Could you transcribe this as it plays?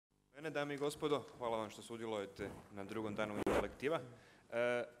Mene, dame i gospodo, hvala vam što sudjelujete na drugom danu Intelektiva.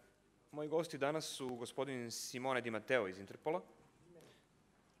 Moji gosti danas su gospodin Simone di Meo iz Interpola,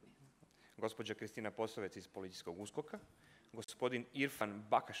 gospođa Kristina Posavec iz policijskog Uskoka, gospodin Irfan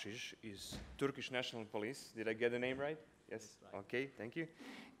Bacaksiz iz Turkish National Police. Did I get the name right? Yes? Okay, thank you.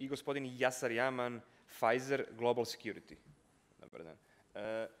 I gospodin Yaşar Yaman, Pfizer Global Security. Dobar dan.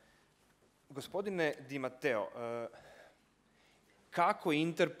 Gospodine Di Meo, kako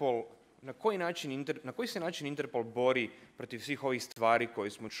Interpol, na koji se način Interpol bori protiv svih ovih stvari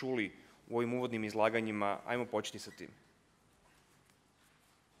koje smo čuli u ovim uvodnim izlaganjima? Ajmo početi sa tim.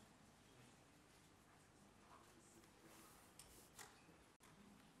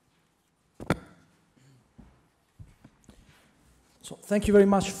 So, thank you very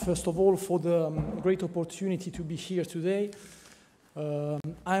much, first of all, for the great opportunity to be here today.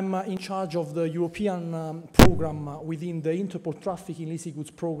 I'm in charge of the European program within the Interpol Trafficking Illicit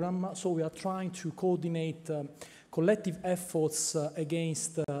Goods program, so we are trying to coordinate collective efforts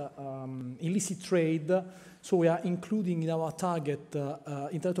against illicit trade. So we are including in our target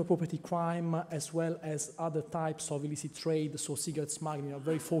intellectual property crime as well as other types of illicit trade, so cigarette smuggling. We are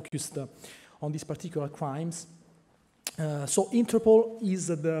very focused on these particular crimes. So Interpol is,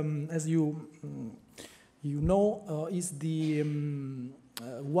 as you know, is the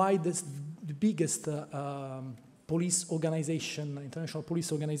widest, the biggest police organization, international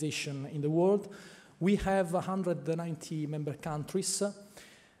police organization in the world. We have 190 member countries.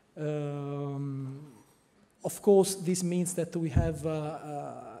 Of course, this means that we have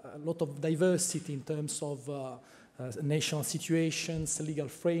a lot of diversity in terms of national situations, legal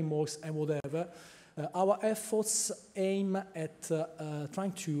frameworks, and whatever. Our efforts aim at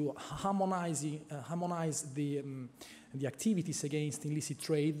trying to harmonize the activities against illicit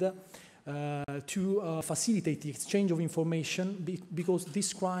trade, to facilitate the exchange of information, because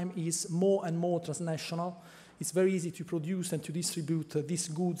this crime is more and more transnational. It's very easy to produce and to distribute these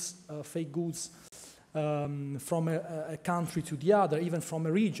goods, fake goods, from a country to the other, even from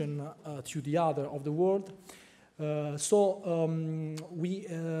a region to the other of the world.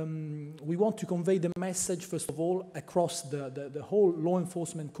 We want to convey the message, first of all, across the whole law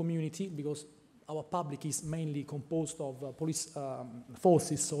enforcement community, because our public is mainly composed of police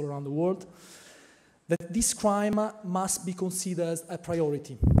forces all around the world, that this crime must be considered a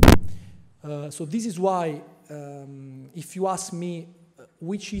priority. So this is why, if you ask me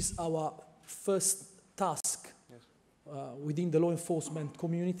which is our first task within the law enforcement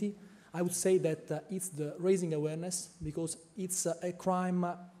community, I would say that it's the raising awareness, because it's a crime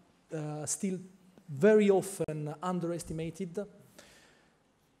still very often underestimated.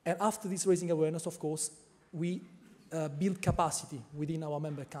 And after this raising awareness, of course, we build capacity within our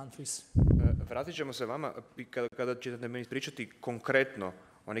member countries. Vratit ćemo se vama kada ćete meni pričati konkretno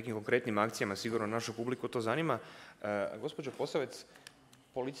o nekim konkretnim akcijama, sigurno našu publiku to zanima. Gospođo Posavec,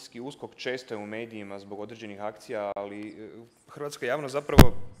 policijski Uskok često je u medijima zbog određenih akcija, ali hrvatska javnost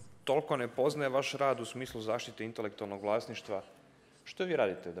zapravo toliko ne poznaje vaš rad u smislu zaštite intelektualnog vlasništva. Što vi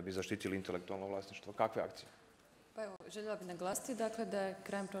radite da bi zaštitili intelektualno vlasništvo? Kakve akcije? Pa evo, željela bih naglasiti dakle, da je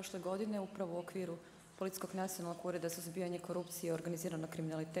krajem prošle godine upravo u okviru Policijskog nacionalnog ureda za suzbijanje korupcije i organiziranog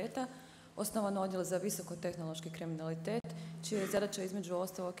kriminaliteta osnovan odjel za visokotehnološki kriminalitet, čija je zadaća između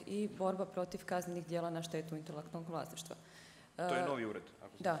ostalog i borba protiv kaznenih djela na štetu intelektualnog vlasništva. To je novi ured?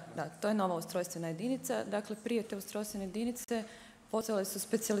 Da, to je nova ustrojstvena jedinica. Dakle, prije te ustrojstvene jedinice postojali su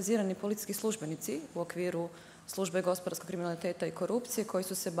specijalizirani policijski službenici u okviru službe gospodarskog kriminaliteta i korupcije koji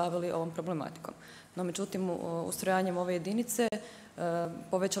su se bavili ovom problematikom. No, međutim, ustrojanjem ove jedinice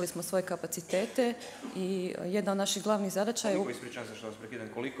povećali smo svoje kapacitete i jedna od naših glavnih zadaća je... Ispričavam se što vas prekidam,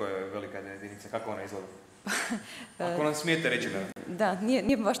 koliko je velika jedinica, kako ona izgleda? Ako nam smijete reći da... Da,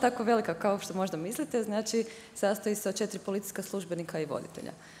 nije baš tako velika kao što možda mislite, znači sastoji se od 4 policijska službenika i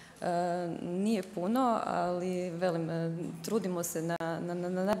voditelja. Nije puno, ali velim, trudimo se na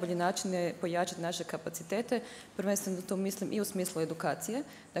najbolji način pojačati naše kapacitete. Prvenstveno to mislim i u smislu edukacije,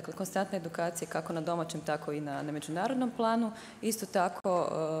 dakle konstantne edukacije kako na domaćem, tako i na međunarodnom planu. Isto tako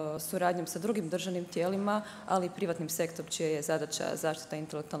suradnjom sa drugim državnim tijelima, ali i privatnim sektorom čija je zadaća zaštita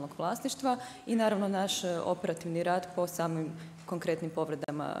intelektualnog vlasništva i naravno naš operativni rad po samim konkretnim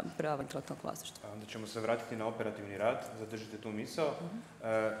povredama prava intelektualnog vlasništva. Onda ćemo se vratiti na operativni rad, zadržite tu misao.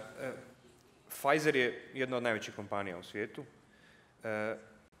 Pfizer je jedna od najvećih kompanija u svijetu.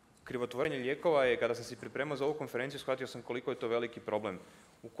 Krivotvorenje lijekova je, kada sam se pripremao za ovu konferenciju, shvatio sam koliko je to veliki problem.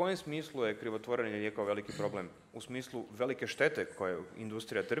 U kojem smislu je krivotvorenje lijekova veliki problem? U smislu velike štete koje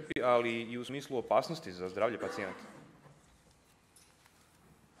industrija trpi, ali i u smislu opasnosti za zdravlje pacijenata.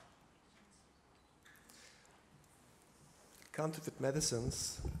 Counterfeit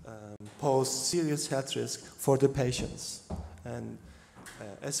medicines pose serious health risk for the patients. And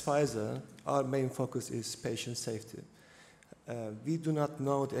as Pfizer, our main focus is patient safety. We do not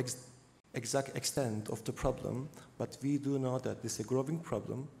know the exact extent of the problem, but we do know that this is a growing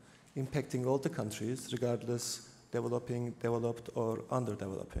problem impacting all the countries, regardless developing, developed, or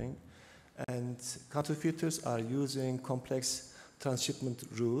underdeveloping. And counterfeiters are using complex transshipment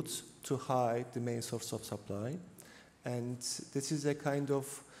routes to hide the main source of supply. And this is a kind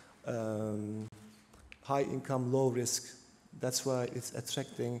of high income, low risk. That's why it's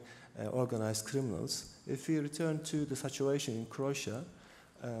attracting organized criminals. If we return to the situation in Croatia,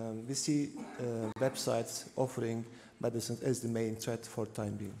 we see websites offering medicines as the main threat for the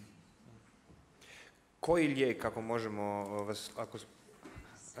time being. Koji lijek, ako možemo vas,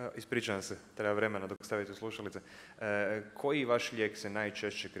 ispričavam se, treba vremena dok stavite slušalice, koji vaš lijek se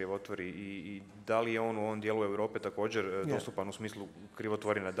najčešće krivotvori i da li je on u ovom dijelu Europe također dostupan u smislu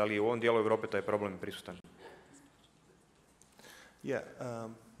krivotvorina? Da li je u ovom dijelu Europe taj problem prisutan? Yeah,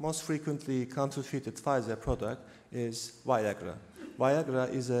 most frequently counterfeited Pfizer product is Viagra. Viagra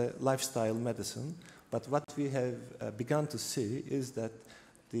is a lifestyle medicine, but what we have begun to see is that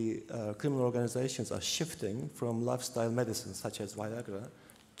the criminal organizations are shifting from lifestyle medicines, such as Viagra,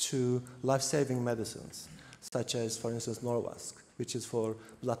 to life-saving medicines, such as, for instance, Norvasc, which is for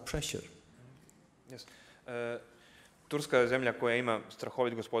blood pressure. Yes. Turska je zemlja koja ima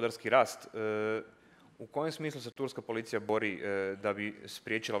strahovit gospodarski rast. U kojem smislu se turska policija bori da bi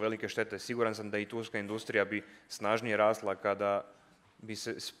spriječila velike štete? Siguran sam da i turska industrija bi snažnije rasla kada bi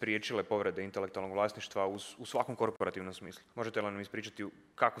se spriječile povrede intelektualnog vlasništva u svakom korporativnom smislu. Možete li nam ispričati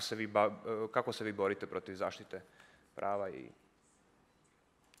kako se vi borite protiv zaštite prava i...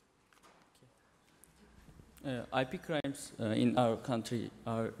 IP crimes in our country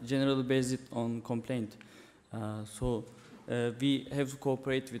are generally based on complaint. We have to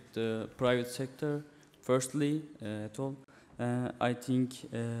cooperate with the private sector. Firstly, at all, I think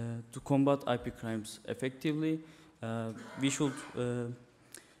to combat IP crimes effectively, we should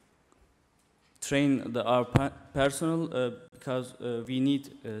train our personnel because we need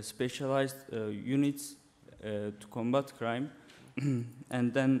specialized units to combat crime,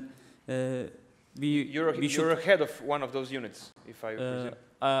 and then You're head of one of those units, if I presume.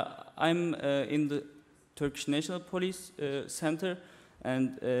 I'm in the Turkish National Police Center,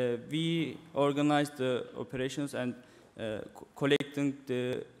 and we organize the operations and collecting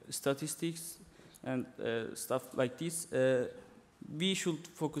the statistics and stuff like this. We should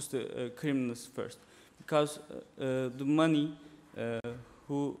focus the criminals first, because the money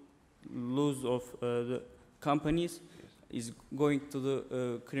who lose of the companies is going to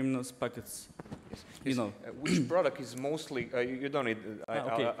the criminals' pockets. Yes. You know. Which product is mostly, you don't need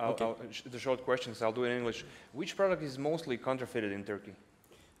the short questions, I'll do it in English. Which product is mostly counterfeited in Turkey?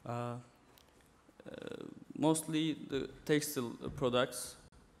 Mostly the textile products,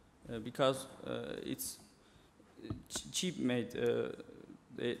 because it's cheap made.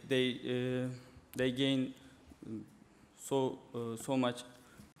 They gain so much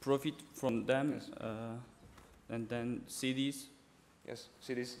profit from them. Yes. And then CDs. Yes,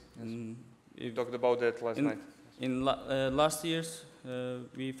 CDs. Yes. You talked about that last night. In last years,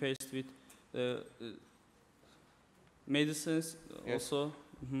 we faced with medicines also.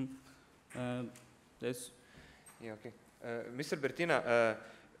 Mm-hmm. That's. Yeah. Okay. Mr. Bertina,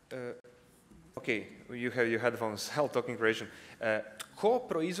 okay, you have your headphones. I'll talk in Croatian. Ko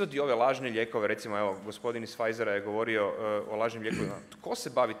proizvodi ove lažne lijekove? Recimo, evo, gospodin iz Pfizera je govorio o lažnim lijekovima. Tko se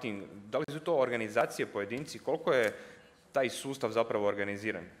bavi tim? Da li su to organizacije, pojedinci? Koliko je taj sustav zapravo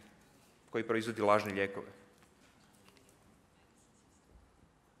organiziran koji proizvodi lažne lijekove?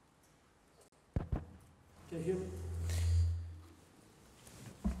 Can you hear me?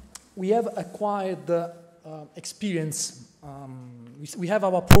 We have acquired experience. We have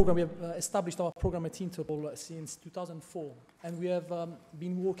our program. We have established our program at Interpol since 2004, and we have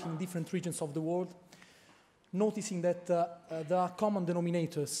been working in different regions of the world, noticing that there are common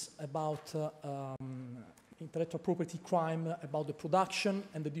denominators about intellectual property crime, about the production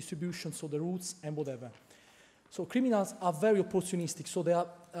and the distribution, so the routes and whatever. So criminals are very opportunistic, so they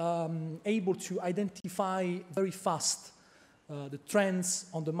are able to identify very fast the trends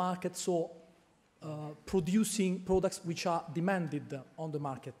on the market, so producing products which are demanded on the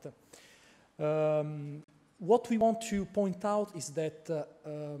market. What we want to point out is that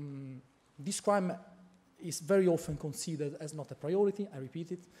this crime is very often considered as not a priority, I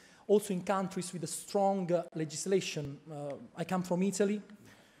repeat it. Also in countries with a strong legislation. I come from Italy,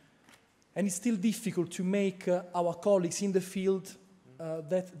 and it's still difficult to make our colleagues in the field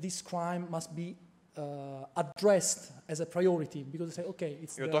that this crime must be addressed as a priority, because they say, okay,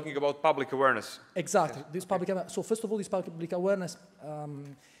 it's You're talking about public awareness. Exactly. Yes. This public awareness. So first of all, this public awareness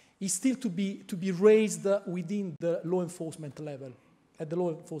is still to be raised within the law enforcement level, at the law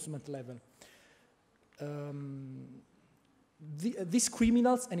enforcement level. These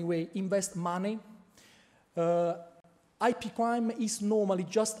criminals, anyway, invest money. IP crime is normally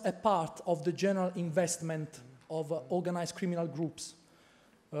just a part of the general investment of organized criminal groups.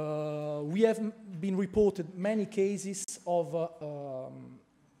 We have been reported many cases of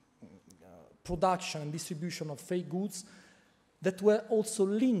production and distribution of fake goods that were also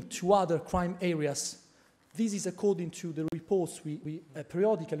linked to other crime areas. This is according to the reports we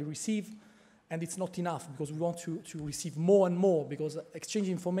periodically receive, and it's not enough because we want to receive more and more, because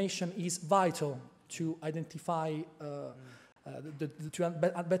exchanging information is vital to identify, to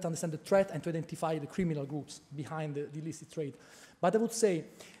better understand the threat and to identify the criminal groups behind the illicit trade. But I would say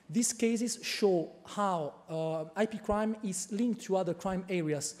these cases show how IP crime is linked to other crime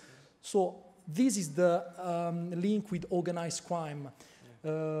areas. So this is the link with organized crime.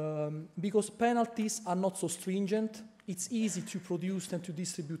 Because penalties are not so stringent, it's easy to produce and to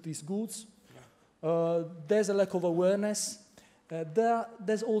distribute these goods. There's a lack of awareness.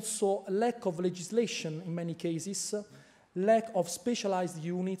 There's also a lack of legislation in many cases, lack of specialized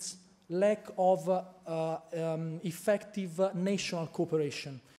units, lack of effective national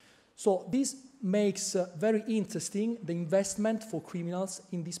cooperation. So this makes very interesting the investment for criminals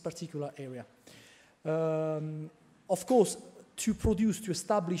in this particular area. Of course, to produce, to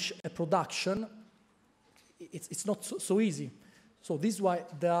establish a production, it's not so easy. So this is why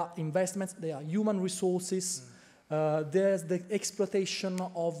there are investments, there are human resources, there's the exploitation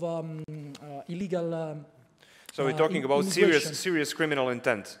of illegal So we're talking about serious criminal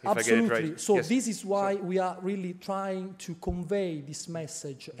intent, if Absolutely. I get it right. So yes. This is why we are really trying to convey this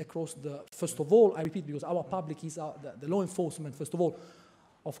message across the, first of all, I repeat, because our public is the law enforcement, first of all,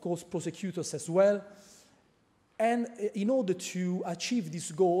 of course, prosecutors as well. And in order to achieve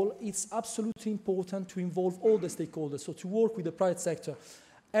this goal, it's absolutely important to involve all the stakeholders, so to work with the private sector.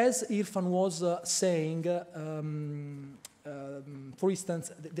 As Irfan was saying, for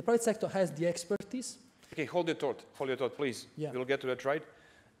instance, the private sector has the expertise. Okay, hold your thought, please. Yeah. We'll get to that right.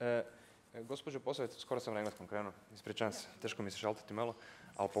 Gospođo Posavec, skoro sam na engleskom krenuo, ispričavam se, teško mi se šaltati malo,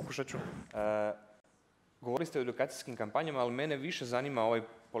 ali pokušat ću. Govorili ste o edukacijskim kampanjama, ali mene više zanima ovaj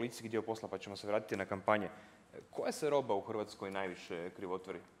policijski dio posla, pa ćemo se vratiti na kampanje. Koja se roba u Hrvatskoj najviše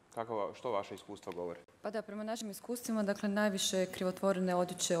krivotvori? Što vaše iskustva govore? Pa da, prema našim iskustvima, dakle, najviše krivotvorene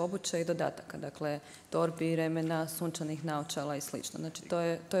odjeće, obuće i dodataka. Dakle, torbi, remena, sunčanih naočala i slično. Znači,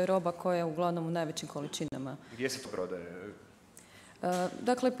 to je roba koja je uglavnom u najvećim količinama. Gdje se to prodaje?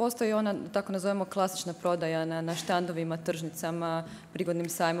 Dakle, postoji ona, tako nazovemo, klasična prodaja na štandovima, tržnicama, prigodnim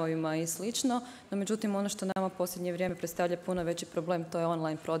sajmovima i slično. No, međutim, ono što nama u posljednje vrijeme predstavlja puno veći problem, to je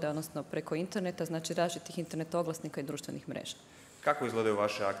online prodaja, odnosno preko interneta, znači različitih internet oglasnika i društvenih mreža. Kako izgledaju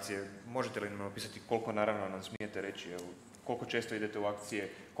vaše akcije? Možete li nam opisati koliko, naravno, nam smijete reći? Koliko često idete u akcije?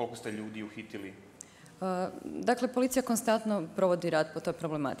 Koliko ste ljudi uhitili? Dakle, policija konstantno provodi rad po toj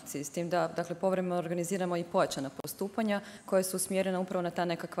problematici. S tim da, dakle, povremeno organiziramo i pojačana postupanja koje su usmjerena upravo na ta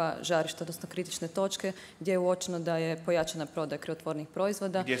nekakva žarišta, odnosno kritične točke, gdje je uočeno da je pojačana prodaja krivotvornih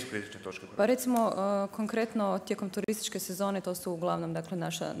proizvoda. Gdje su kritične točke? Pa recimo, konkretno tijekom turističke sezone, to su uglavnom, dakle,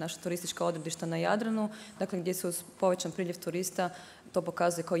 naša turistička odredišta na Jadranu, dakle, gdje su povećan priljev turista, to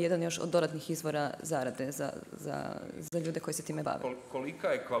pokazuje kao jedan još od dodatnih izvora zarade za ljude koji se time bave. Kolika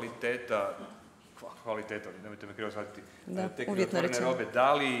je kvaliteta, nemojte me krivo shvatiti, te uvjetno krivotvorene robe?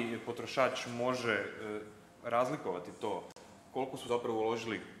 Da li potrošač može razlikovati to? Koliko su zapravo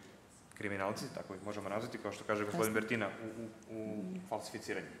uložili kriminalci, tako ih možemo nazvati, kao što kaže gospodin Bertina, u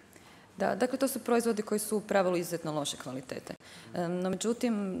falsificiranje? Da, dakle, to su proizvodi koji su u pravilu izuzetno loše kvalitete. No,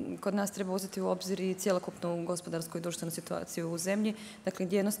 međutim, kod nas treba uzeti u obzir i cjelokupnu gospodarsku i društvenu situaciju u zemlji, dakle,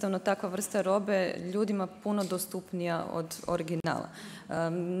 gdje jednostavno takva vrsta robe ljudima puno dostupnija od originala.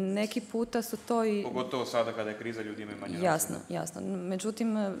 Neki puta su to i... Pogotovo sada kada je kriza, ljudi imaju manje novca. Jasno.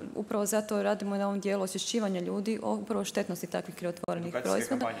 Međutim, upravo zato radimo na ovom dijelu osvješćivanja ljudi o upravo štetnosti takvih krivotvorenih proizvoda. Edukacijske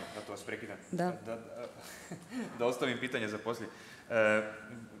kampanje, da vas prekidam. Da ostavim pitanje za poslije.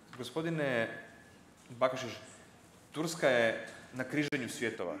 Gospodine Bacaksiz, Turska je na križanju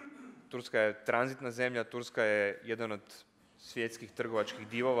svjetova. Turska je tranzitna zemlja, Turska je jedan od svjetskih trgovačkih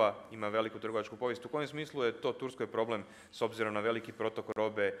divova, ima veliku trgovačku povijest. U kojem smislu je to Turskoj problem s obzirom na veliki protok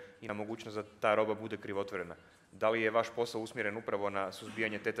robe i na mogućnost da ta roba bude krivotvorena? Da li je vaš posao usmjeren upravo na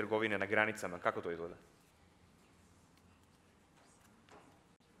suzbijanje te trgovine na granicama? Kako to izgleda?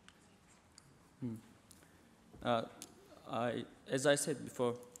 As I said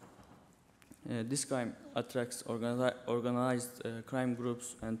before, this crime attracts organized crime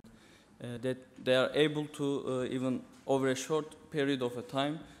groups, and that they are able to, even over a short period of a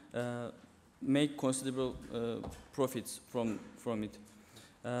time, make considerable profits from it.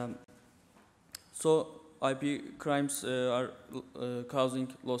 So IP crimes are causing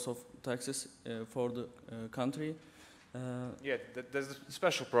loss of taxes for the country. Yeah, there's a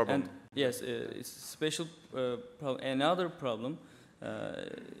special problem. And yes, it's a special problem. Another problem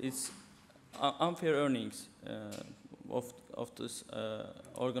is unfair earnings of this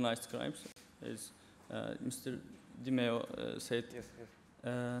organized crimes, as Mr. Di Meo said. Yes, yes.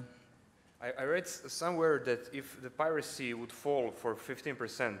 I read somewhere that if the piracy would fall for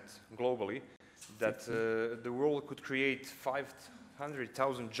 15% globally, that the world could create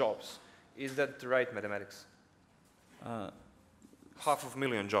 500,000 jobs. Is that the right mathematics?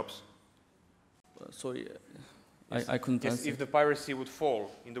 500,000 jobs. Sorry, Yes. I couldn't Yes, answer. if the piracy would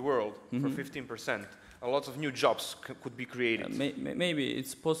fall in the world for 15%, a lot of new jobs could be created. Maybe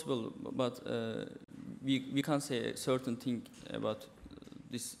it's possible, but we can't say a certain thing about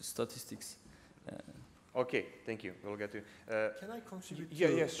these statistics. Okay, thank you. We'll get to. Can I contribute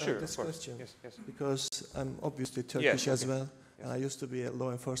Yes, to sure, this of course. question? Yes, yes. Because I'm obviously Turkish as well. Yes. I used to be a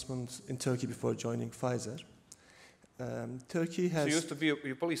law enforcement in Turkey before joining Pfizer. Turkey has... So you used to be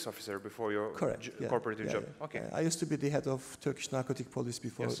a police officer before your corporate job? Yeah. Okay. I used to be the head of Turkish narcotic police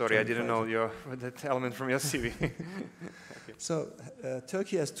before. Yeah, sorry, I didn't Pfizer. know that element from your CV. Okay. So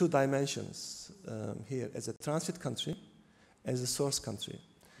Turkey has two dimensions here, as a transit country, as a source country.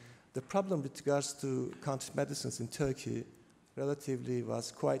 The problem with regards to counterfeit medicines in Turkey relatively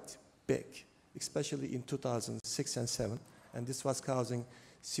was quite big, especially in 2006 and 2007, and this was causing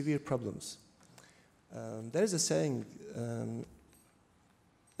severe problems. There is a saying,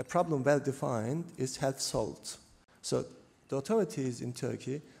 a problem well defined is half solved. So the authorities in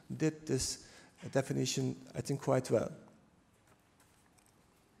Turkey did this definition, I think, quite well.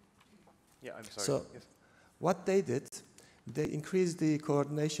 Yeah, I'm sorry. So yes. what they did, they increased the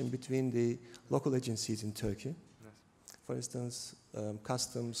coordination between the local agencies in Turkey. Yes. For instance,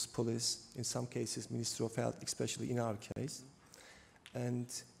 customs, police, in some cases, Ministry of Health, especially in our case. And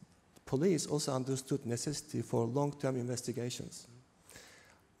police also understood necessity for long-term investigations.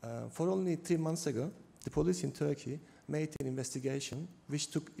 For only 3 months ago, the police in Turkey made an investigation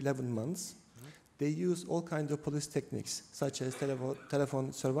which took 11 months. They used all kinds of police techniques, such as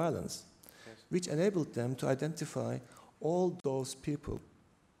telephone surveillance, which enabled them to identify all those people,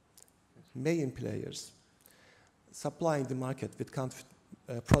 main players, supplying the market with counterfeit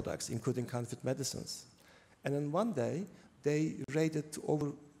products, including counterfeit medicines. And in one day, they raided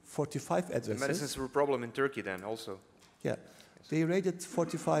over 45 addresses. The medicines were a problem in Turkey then also. Yeah, they raided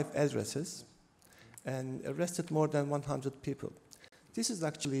 45 addresses and arrested more than 100 people. This is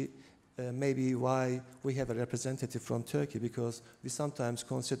actually maybe why we have a representative from Turkey, because we sometimes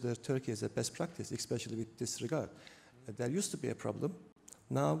consider Turkey as a best practice, especially with this regard. There used to be a problem.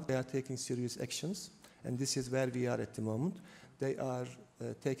 Now they are taking serious actions, and this is where we are at the moment. They are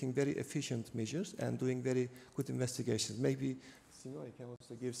taking very efficient measures and doing very good investigations. Maybe Simone can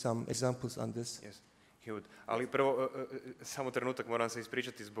also give some examples on this. Yes. He would. Ali prvo, samo trenutak, moram se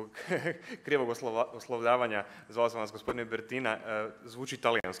ispričati zbog krivog oslovljavanja. Zvao sam vas gospodine Bertina, zvuči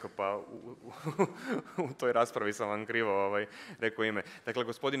talijansko, pa u toj raspravi sam vam krivo rekao ime. Dakle,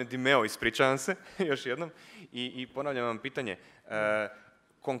 gospodine Di Meo, ispričavam se još jednom i ponavljam vam pitanje.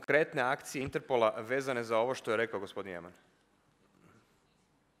 Konkretne akcije Interpola vezane za ovo što je rekao gospodin Yaman.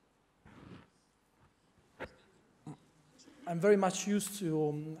 I'm very much used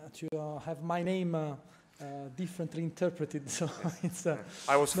to have my name differently interpreted, so it's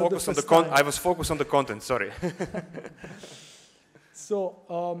I was focused on the content. Sorry. So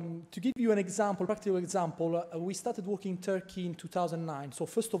to give you an example, practical example, we started working in Turkey in 2009. So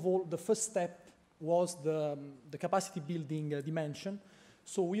first of all, the first step was the capacity building dimension.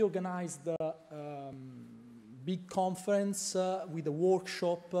 So we organized a big conference with a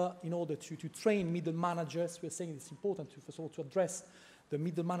workshop in order to train middle managers. We're saying it's important to, first of all, to address the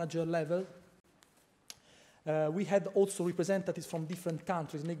middle manager level. We had also representatives from different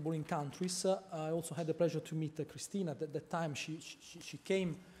countries, neighboring countries. I also had the pleasure to meet Kristina. At that time, she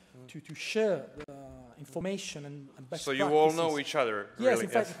came to share information and best practices. So you all know each other, yes, really? In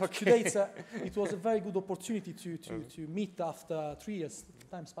fact, today it was a very good opportunity to meet after 3 years.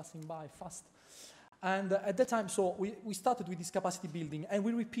 Time's passing by fast. And at that time, so we started with this capacity building, and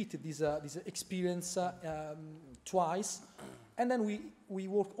we repeated this experience twice. And then we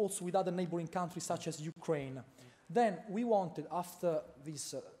worked also with other neighboring countries, such as Ukraine. Then we wanted, after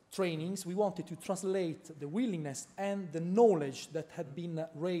these trainings, we wanted to translate the willingness and the knowledge that had been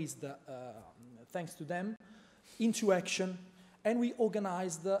raised thanks to them, into action, and we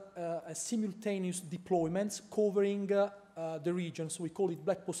organized a simultaneous deployments covering the region. So we call it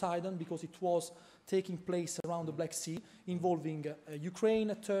Black Poseidon because it was taking place around the Black Sea, involving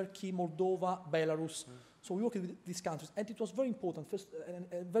Ukraine, Turkey, Moldova, Belarus. So we worked with these countries, and it was very important,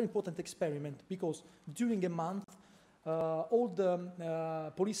 a very important experiment, because during a month, all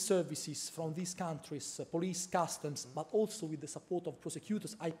the police services from these countries, police, customs, but also with the support of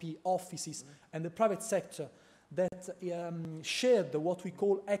prosecutors, IP offices, and the private sector, that shared what we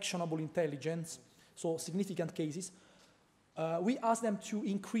call actionable intelligence, so significant cases, we asked them to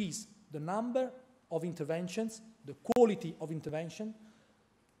increase the number of interventions, the quality of intervention,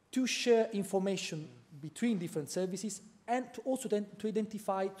 to share information between different services, and to also then to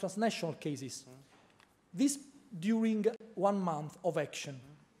identify transnational cases. This during 1 month of action.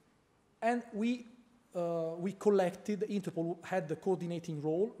 And we collected, Interpol had the coordinating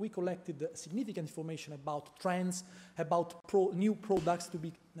role, we collected significant information about trends, about new products to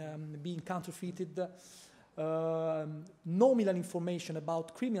be being counterfeited, nominal information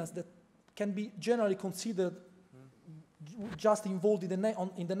about criminals that can be generally considered just involved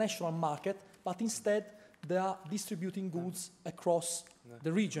in the national market, but instead they are distributing goods across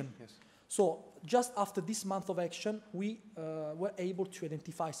the region. Yes. So just after this month of action, we were able to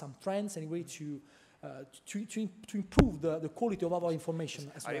identify some trends and a way to improve the quality of our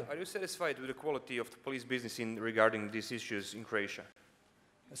information as well. Are you satisfied with the quality of the police business regarding these issues in Croatia?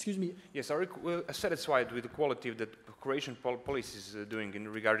 Excuse me? Yes, are you satisfied with the quality that Croatian police is doing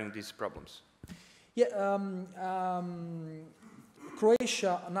regarding these problems? Yeah,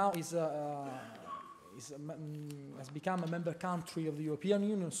 Croatia now has become a member country of the European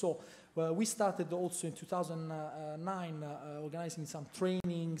Union, so we started also in 2009 organizing some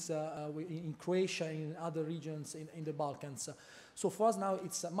trainings in Croatia and in other regions in the Balkans. So for us now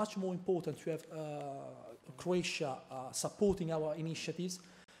it's much more important to have Croatia supporting our initiatives,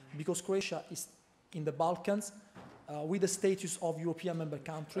 because Croatia is in the Balkans with the status of European member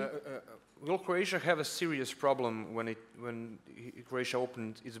country. Will Croatia have a serious problem when Croatia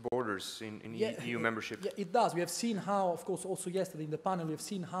opened its borders in EU membership? Yeah, it does. We have seen how, of course, also yesterday in the panel, we have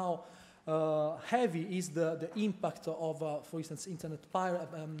seen how heavy is the impact of, for instance, internet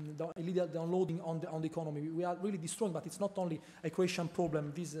illegal downloading on the economy. We are really destroying, but it's not only a Croatian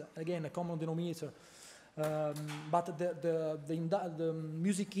problem. This is, again, a common denominator. But the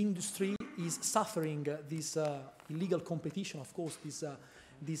music industry is suffering this illegal competition, of course,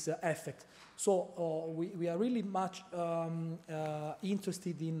 this effect. So we are really much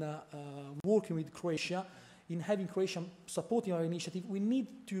interested in working with Croatia, in having Croatia supporting our initiative. We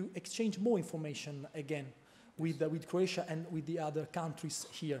need to exchange more information again with Croatia and with the other countries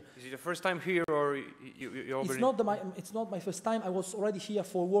here. Is it the first time here, or you already... It's not my first time. I was already here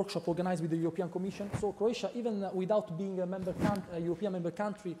for a workshop organized with the European Commission. So Croatia, even without being a European member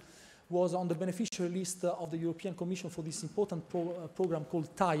country, was on the beneficiary list of the European Commission for this important program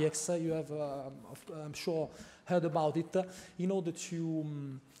called TAIEX. You have, I'm sure, heard about it, in order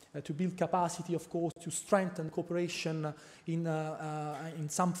to build capacity, of course, to strengthen cooperation in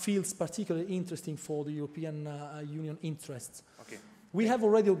some fields particularly interesting for the European Union interests. Okay. We have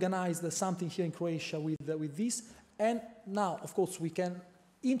already organized something here in Croatia with this, and now, of course,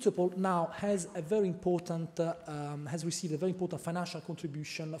 Interpol now has a very important, has received a very important financial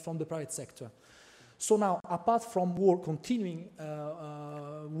contribution from the private sector. So now, apart from continuing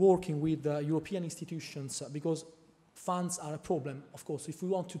working with European institutions, because funds are a problem, of course. If we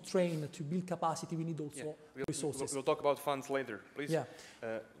want to train, to build capacity, we need also resources. We'll talk about funds later, please. Yeah.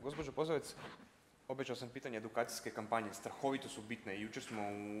 Gospođo Posavec, obećao sam pitanje edukacijske kampanje, strahovito su bitne. Jučer smo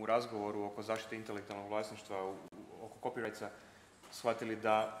u razgovoru oko zaštite intelektualnog vlasništva, oko copyrightsa, shvatili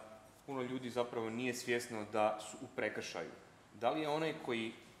da puno ljudi zapravo nije svjesno da su u prekršaju. Da li je onaj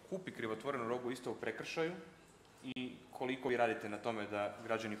koji kupi krivotvorenu robu isto u prekršaju i koliko vi radite na tome da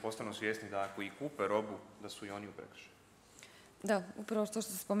građani postanu svjesni da ako i kupe robu, da su i oni u prekršaju? Da, upravo što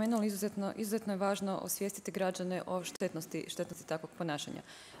ste spomenuli, izuzetno je važno osvijestiti građane o štetnosti takvog ponašanja.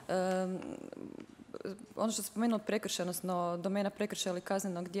 Ono što ste spomenuli prekršaj, odnosno domena prekršaja ili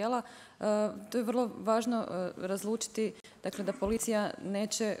kaznenog djela, to je vrlo važno razlučiti, dakle, da policija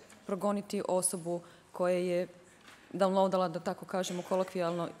neće progoniti osobu koja je downloadala, da tako kažemo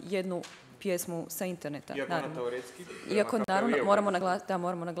kolokvijalno, jednu pjesmu sa interneta. Iako ona teoretski... Iako naravno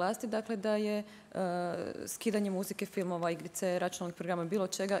moramo naglasiti dakle, da je skidanje muzike, filmova, igrice, računalnih programa, bilo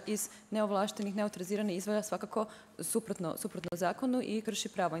čega iz neovlaštenih, neautoriziranih izvora svakako suprotno zakonu i krši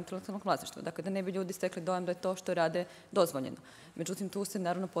pravo intelektualnog vlasništva. Dakle, da ne bi ljudi stekli dojam da je to što rade dozvoljeno. Međutim, tu se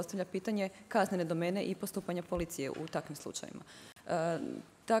naravno postavlja pitanje kaznene domene i postupanja policije u takvim slučajevima.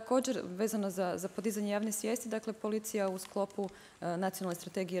 Također, vezano za podizanje javne svijesti, dakle, policija u sklopu nacionalne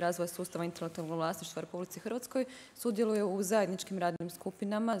strategije razvoja sustava intelektualnog vlasništva u Republici Hrvatskoj sudjeluje u zajedničkim radnim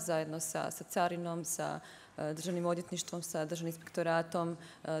skupinama zajedno sa carinom, sa Državnim odvjetništvom, sa Državnim inspektoratom,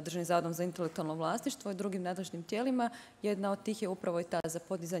 Državnim zavodom za intelektualno vlasništvo i drugim nadležnim tijelima. Jedna od tih je upravo i ta za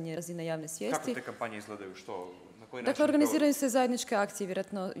podizanje razine javne svijesti. Kako te kampanje izgledaju? Što? Na koji način? Dakle, organiziraju se zajedničke akcije.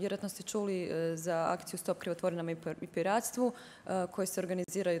 Vjerojatno ste čuli za akciju Stop krivotvorinama i piratstvu, koje se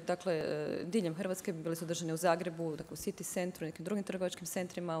organiziraju, dakle, diljem Hrvatske. Bili su održane u Zagrebu, dakle, u City centru, nekim drugim trgovačkim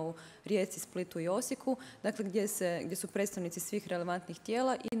centrima, u Rijeci, Splitu i Osijeku, dakle, gdje su predstavnici svih relevantnih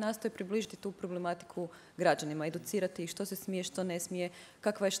tijela i nastoje približiti tu problematiku građanima, educirati ih što se smije, što ne smije,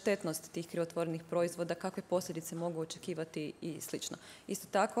 kakva je štetnost tih krivotvorenih proizvoda, kakve posljedice mogu očekivati i sl. Isto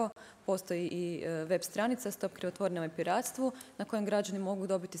tako, postoji i web stranica Stop krivotvorinama i piratstvu na kojem građani mogu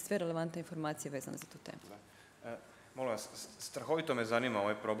dobiti sve relevantne informacije vezane za tu temu. Molim vas, strahovito me zanima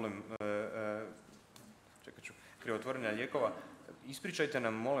ovaj problem krivotvorenja lijekova. Ispričajte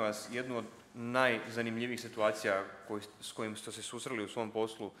nam, molim vas, jednu od najzanimljivijih situacija s kojim ste se susreli u svom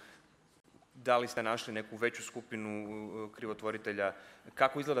poslu. Da li ste našli neku veću skupinu krivotvoritelja?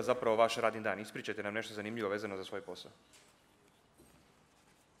 Kako izgleda zapravo vaš radni dan? Ispričajte nam nešto zanimljivo vezano za svoj posao.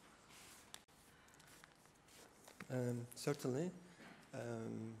 Certainly.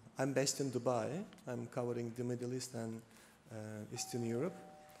 I'm based in Dubai. I'm covering the Middle East and Eastern Europe.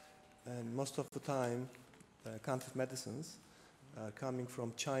 And most of the time, counterfeit medicines are coming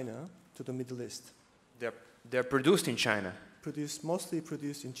from China to the Middle East. They're produced in China? Mostly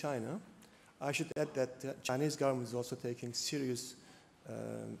produced in China. I should add that the Chinese government is also taking serious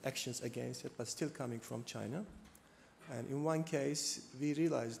actions against it, but still coming from China. And in one case, we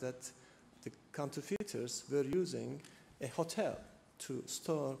realized that the counterfeiters were using a hotel to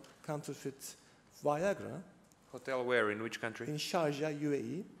store counterfeit Viagra. Hotel where? In which country? In Sharjah,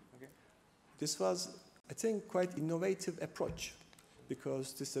 UAE. Okay. This was, I think, quite innovative approach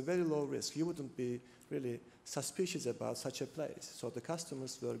because this is a very low risk. You wouldn't be really suspicious about such a place. So the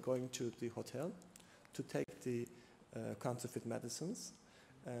customers were going to the hotel to take the counterfeit medicines.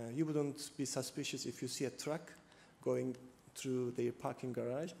 You wouldn't be suspicious if you see a truck going through their parking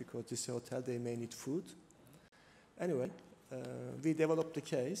garage because this hotel, they may need food. Anyway, we developed the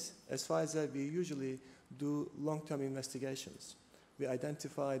case. As far as we usually do long-term investigations. We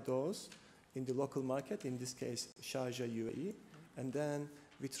identify those in the local market, in this case, Sharjah, UAE, and then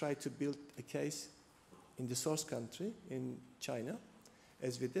we try to build a case in the source country, in China,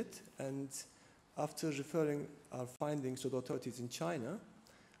 as we did. And after referring our findings to the authorities in China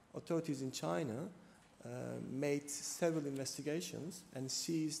made several investigations and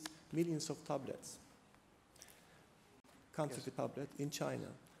seized millions of tablets, counterfeit tablets in China.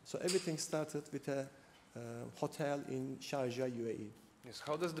 So everything started with a hotel in Sharjah, UAE. Yes.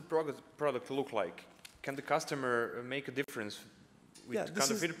 How does the product look like? Can the customer make a difference with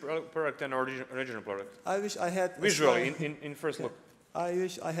counterfeit product and original product? I wish I had visually in first look. I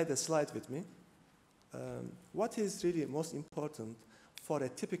wish I had a slide with me. What is really most important for a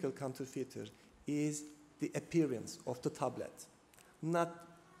typical counterfeiter is the appearance of the tablet, not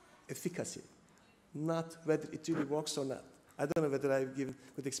efficacy, not whether it really works or not. I don't know whether I've given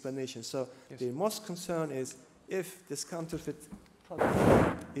good explanation. So the most concern is if this counterfeit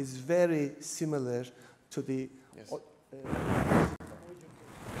product is very similar to the...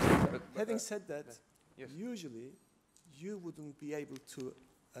 Having said that, usually you wouldn't be able to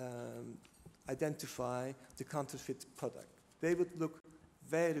identify the counterfeit product. They would look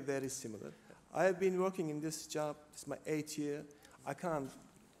very, very similar. I have been working in this job, this is my 8th year. I can't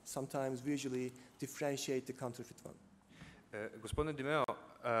sometimes visually differentiate the counterfeit one. Gospodine Di Meo,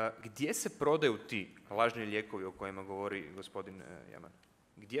 gdje se prodaju ti lažni lijekovi o kojima govori gospodin Yaman?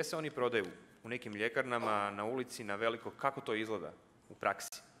 Gdje se oni prodaju? U nekim ljekarnama, na ulici, na veliko? Kako to izgleda u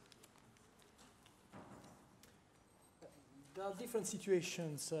praksi? There are different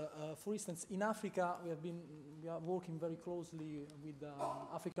situations. For instance, in Africa, we are working very closely with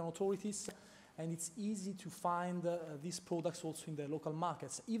African authorities, and it's easy to find these products also in the local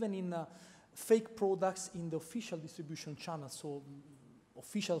markets, even in fake products in the official distribution channels, so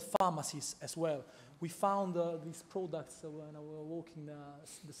official pharmacies as well. We found these products when we were working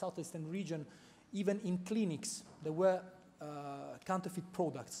in the southeastern region, even in clinics. There were counterfeit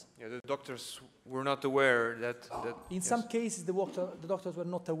products. Yeah, the doctors were not aware that in some cases, the doctors were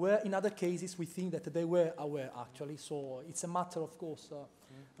not aware. In other cases, we think that they were aware, actually. So it's a matter, of course,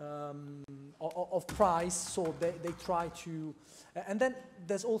 of price. So they try to... and then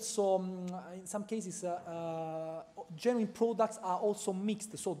there's also, in some cases, genuine products are also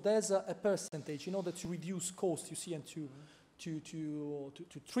mixed. So there's a percentage in order to reduce cost, you see, and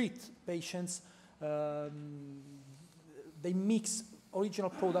to treat patients, they mix original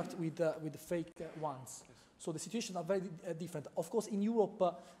product with the fake ones. So the situations are very different. Of course, in Europe,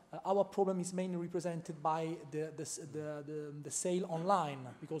 our problem is mainly represented by the sale online,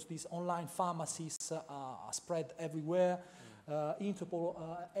 because these online pharmacies are spread everywhere. Interpol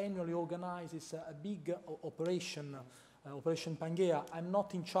annually organizes a big operation, Operation Pangea. I'm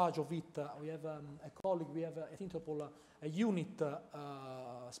not in charge of it. We have a colleague, we have at Interpol a unit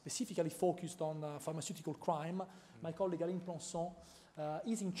specifically focused on pharmaceutical crime. My colleague Alain Plançon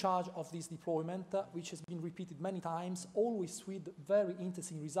is in charge of this deployment, which has been repeated many times, always with very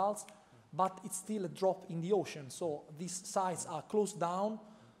interesting results, but it's still a drop in the ocean. So these sites are closed down.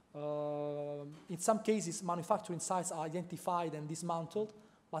 In some cases, manufacturing sites are identified and dismantled,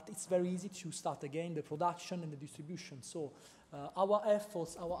 but it's very easy to start again the production and the distribution. So our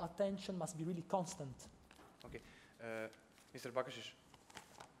efforts, our attention must be really constant. Okay. Mr. Bacaksiz,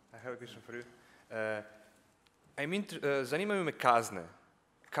 I have a question for you. Zanimaju me kazne.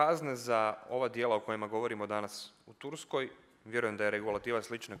 Kazne za ova dijela o kojima govorimo danas u Turskoj. Vjerujem da je regulativa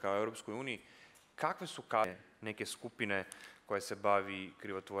slična kao u Europskoj uniji. Kakve su kazne neke skupine koje se bavi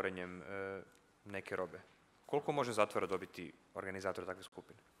krivotvorenjem neke robe? Koliko može zatvora dobiti organizator takve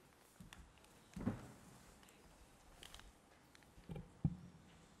skupine?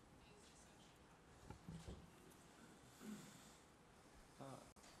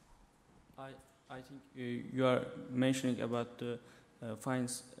 I think you are mentioning about the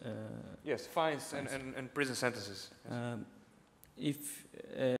fines. Yes, fines and prison sentences. Yes. If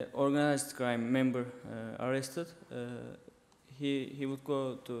organized crime member arrested, he would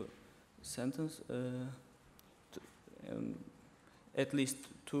go to sentence at least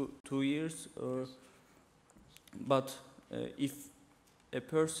two years. But if a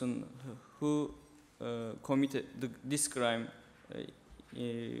person who committed this crime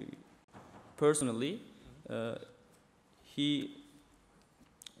personally,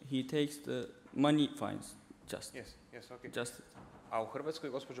 he takes the money fines just. Yes, okay. Just. A u Hrvatskoj,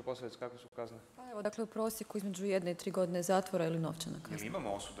 gospođo Posavec, kakve su kazne? Pa evo, dakle, u prosjeku između 1 i 3 godine zatvora ili novčana kazna. Ili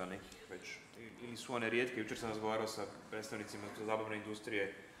imamo osuda nekih već? Ili su one rijetke? Jučer sam razgovarao sa predstavnicima zabavne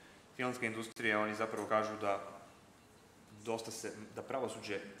industrije, filmske industrije, oni zapravo kažu da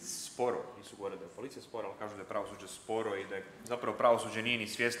pravosuđe sporo, nisu govorili da je policija spora, ali kažu da je pravosuđe sporo i da je zapravo pravosuđe nije ni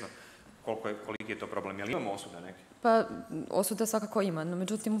svjesno koliki je to problem. Jel imamo osuda neke? Pa osuda svakako ima, no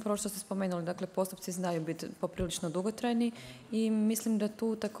međutim upravo što ste spomenuli, dakle postupci znaju biti poprilično dugotrajni i mislim da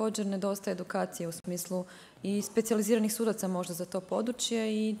tu također nedostaje edukacije u smislu i specijaliziranih sudaca možda za to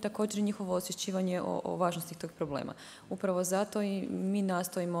područje i također njihovo osvješćivanje o važnosti tog problema. Upravo zato i mi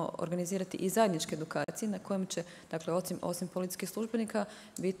nastojimo organizirati i zajedničke edukacije na kojem će, dakle osim policijskih službenika,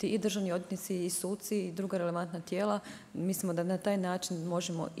 biti i državni odvjetnici i suci i druga relevantna tijela. Mislimo da na taj način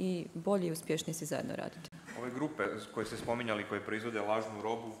možemo i bolje i uspješnije si zajedno raditi. Ove grupe koje ste spominjali, koje proizvode lažnu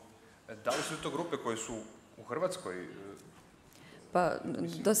robu, da li su to grupe koje su u Hrvatskoj? Pa,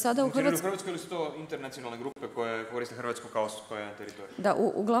 do sada u Hrvatskoj ili su to internacionalne grupe koje koriste Hrvatsku kao svoje teritorije? Da,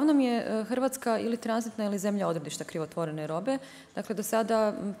 uglavnom je Hrvatska ili tranzitna ili zemlja odredišta krivotvorene robe. Dakle, do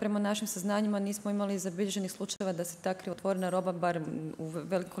sada, prema našim saznanjima, nismo imali zabilježenih slučajeva da se ta krivotvorena roba bar u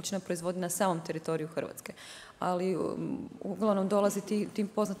velikim količinama proizvodi na samom teritoriju Hrvatske. Ali uglavnom dolazi tim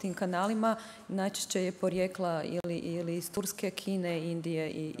poznatim kanalima, najčešće je porijekla ili iz Turske, Kine, Indije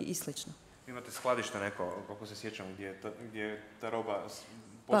i slično. Imate skladište neko, koliko se sjećam, gdje ta roba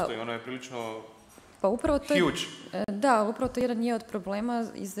postoji, ono je prilično huge. Da, upravo to jedan je od problema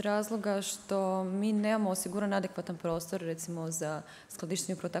iz razloga što mi nemamo osiguran adekvatan prostor, recimo za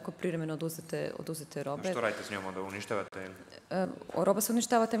skladištenje upravo tako privremeno oduzete robe. A što radite s njom, onda uništavate? Roba se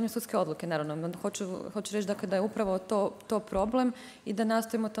uništava temeljem sudske odluke, naravno. Hoću reći dakle, da je upravo to problem i da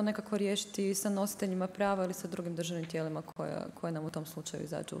nastojimo to nekako riješiti sa nositeljima prava ili sa drugim državnim tijelima koje nam u tom slučaju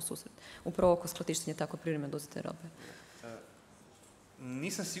izađu u susret. Upravo oko skladištenja tako privremeno oduzete robe.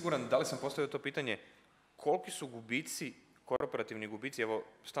 Nisam siguran da li sam postavio to pitanje, koliki su gubici, korporativni gubici, evo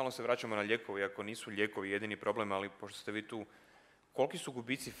stalno se vraćamo na lijekovi, ako nisu lijekovi jedini problem, ali pošto ste vi tu, koliki su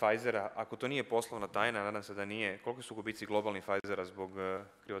gubici Pfizera, ako to nije poslovna tajna, nadam se da nije, koliki su gubici globalnih Pfizera zbog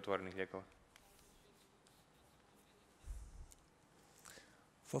krivotvorenih lijekova?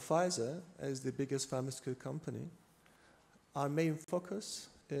 For Pfizer, as the biggest pharmaceutical company, our main focus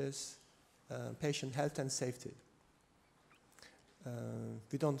is patient health and safety.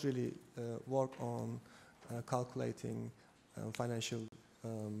 We don't really work on calculating financial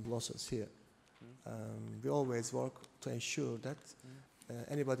losses here. We always work to ensure that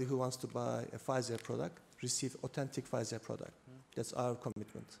anybody who wants to buy a Pfizer product receive authentic Pfizer product. That's our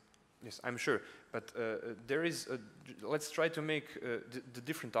commitment. Yes, I'm sure, but there is, let's try to make the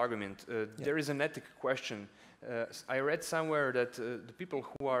different argument. There is an ethic question. I read somewhere that the people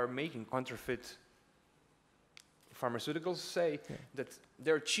who are making counterfeit pharmaceuticals say that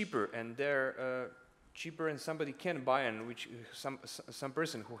they're cheaper and somebody can buy, and which some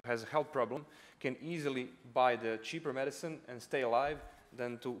person who has a health problem can easily buy the cheaper medicine and stay alive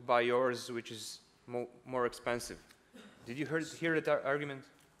than to buy yours, which is more expensive. Did you hear that argument?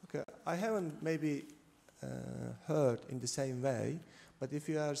 Okay, I haven't maybe heard in the same way, but if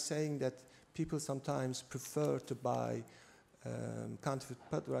you are saying that people sometimes prefer to buy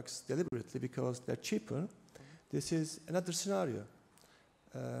counterfeit drugs deliberately because they're cheaper, this is another scenario.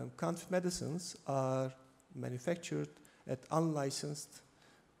 Counterfeit medicines are manufactured at unlicensed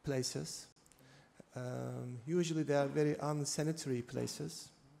places. Usually they are very unsanitary places,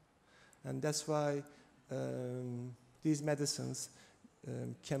 and that's why these medicines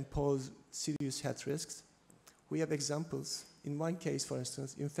can pose serious health risks. We have examples. In one case, for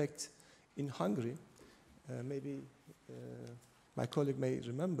instance, in fact, in Hungary, maybe my colleague may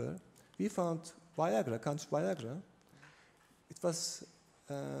remember, we found Viagra, counterfeit Viagra. It was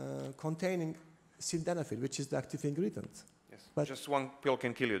containing sildenafil, which is the active ingredient. Yes. But just one pill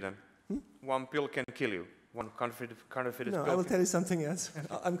can kill you then. One pill can kill you. One counterfeited pill. No, I will tell you something else.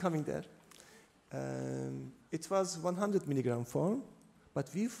 I'm coming there. It was 100 milligram form, but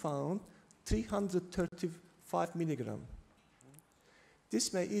we found 335 milligram.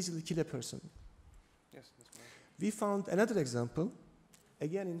 This may easily kill a person. Yes, that's right. We found another example,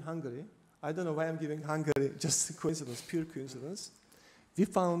 again in Hungary. I don't know why I'm giving Hungary, just coincidence, pure coincidence. We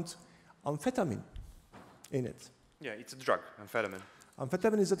found amphetamine in it. Yeah, it's a drug, amphetamine.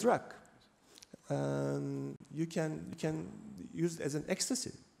 Amphetamine is a drug. You can use it as an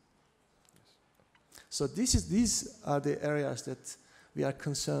ecstasy. So these are the areas that we are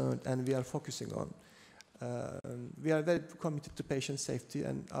concerned and we are focusing on. We are very committed to patient safety,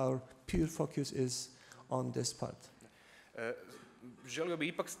 and our pure focus is on this part. Želio bih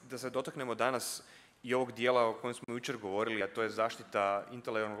ipak da se dotaknemo danas i ovog dijela o kojem smo jučer govorili, a to je zaštita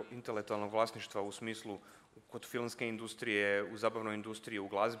intelektualnog vlasništva u smislu kod filmske industrije, u zabavnoj industriji, u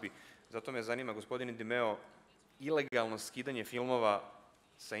glazbi. Zato me zanima, gospodine Di Meo, ilegalno skidanje filmova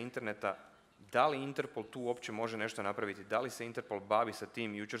sa interneta, da li Interpol tu uopće može nešto napraviti? Da li se Interpol bavi sa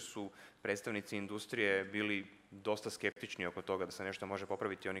tim? Jučer su predstavnici industrije bili dosta skeptični oko toga da se nešto može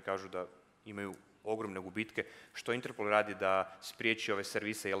popraviti. Oni kažu da imaju ogromne gubitke. Što Interpol radi da spriječi ove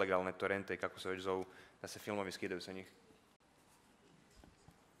servise, ilegalne torrente i kako se već zovu, da se filmovi skidaju sa njih?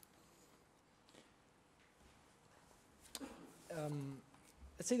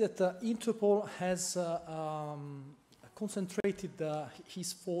 Let's say that Interpol has concentrated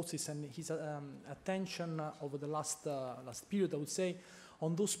his forces and his attention over the last period, I would say,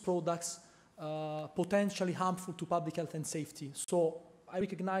 on those products potentially harmful to public health and safety. So I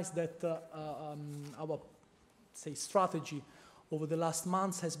recognize that our strategy over the last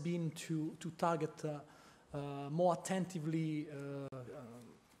months has been to target more attentively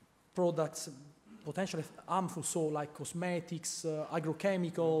products potentially harmful, so like cosmetics,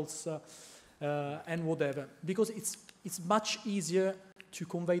 agrochemicals, and whatever, because it's much easier to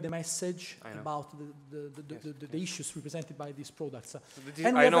convey the message about the issues represented by these products.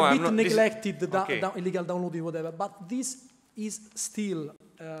 And we have a bit neglected the illegal downloading, whatever, but this is still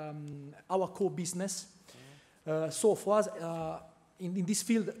our core business. So for us, in this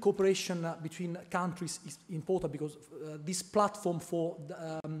field, cooperation between countries is important because this platform for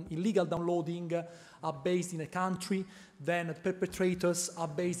illegal downloading are based in a country, then perpetrators are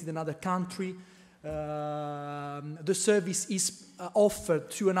based in another country. The service is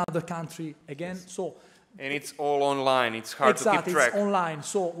offered to another country again. Yes. So, and it's all online. It's hard to keep track. It's online.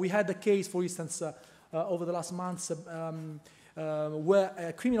 So we had a case, for instance, over the last months where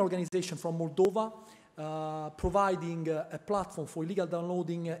a criminal organization from Moldova providing a platform for illegal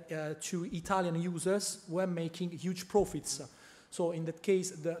downloading to Italian users were making huge profits. So in that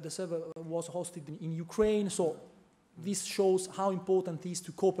case, the server was hosted in Ukraine. So this shows how important it is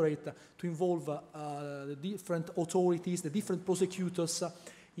to cooperate, to involve the different authorities, the different prosecutors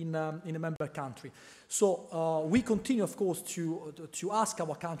in a member country. So we continue, of course, to ask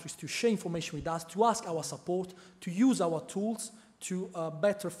our countries to share information with us, to ask our support, to use our tools to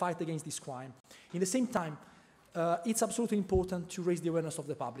better fight against this crime. In the same time, it's absolutely important to raise the awareness of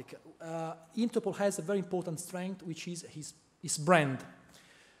the public. Interpol has a very important strength, which is his brand.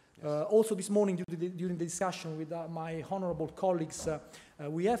 Also this morning, during the discussion with my honorable colleagues,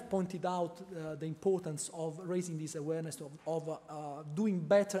 we have pointed out the importance of raising this awareness, of doing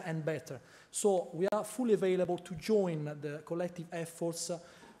better and better. So we are fully available to join the collective efforts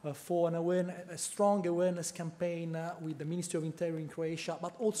for a strong awareness campaign with the Ministry of Interior in Croatia,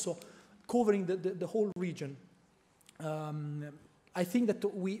 but also covering the whole region. I think that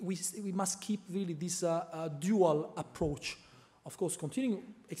we must keep really this dual approach. Of course, continuing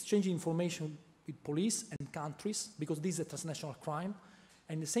exchanging information with police and countries, because this is a transnational crime,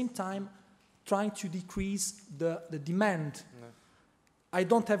 and at the same time trying to decrease the demand. No. I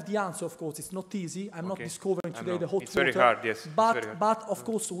don't have the answer, of course. It's not easy. I'm not discovering today the hot water. It's very hard, yes. But of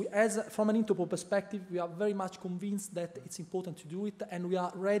course, from an Interpol perspective, we are very much convinced that it's important to do it, and we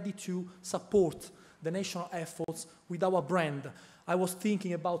are ready to support the national efforts with our brand. I was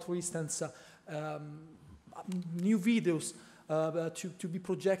thinking about, for instance, new videos to be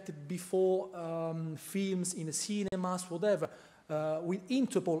projected before films in the cinemas, whatever, with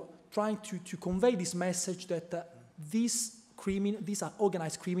Interpol trying to convey this message that these are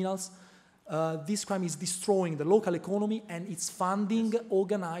organized criminals. This crime is destroying the local economy and it's funding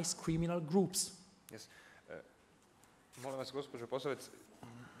organized criminal groups. Yes. Molim vas, gospođo Posavec,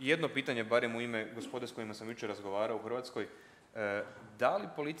 jedno pitanje, barem u ime gospode s kojima sam jučer razgovarao u Hrvatskoj. Da li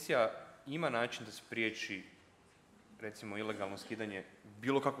policija ima način da spriječi, recimo, ilegalno skidanje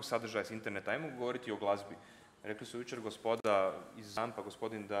bilo kakvog sadržaja s interneta? Ajmo govoriti o glazbi. Rekli su jučer gospoda iz ZAMP-a,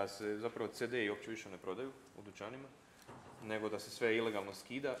 gospodin, da se zapravo CD-i uopće više ne prodaju u dućanima, nego da se sve ilegalno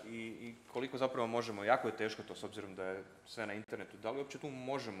skida i koliko zapravo možemo, jako je teško to s obzirom da je sve na internetu, da li uopće tu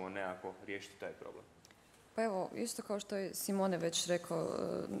možemo nekako riješiti taj problem? Pa evo, isto kao što je Simone već rekao,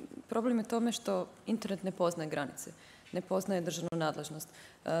 problem je tome što internet ne poznaje granice, ne poznaje državnu nadležnost.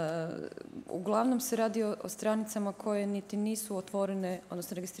 Uglavnom se radi o stranicama koje niti nisu otvorene,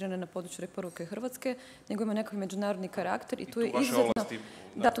 odnosno registrirane na području Republike Hrvatske, nego ima nekakav međunarodni karakter i tu je izuzetno...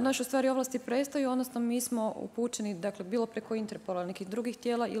 Da, tu naše stvari ovlasti prestaju, odnosno mi smo upućeni, dakle, bilo preko Interpola, nekih drugih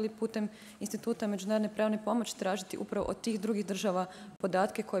tijela ili putem instituta međunarodne pravne pomoći tražiti upravo od tih drugih država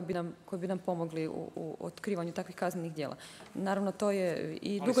podatke koje bi nam pomogli u otkrivanju takvih kaznenih djela. Naravno, to je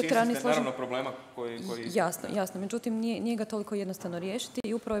i dugotrajni složen... naravno problema koji... Jasno. Međutim, nije ga toliko jednostavno riješiti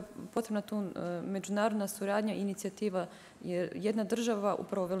i upravo je potrebna tu međunarodna suradnja i inicijativa, jer jedna država,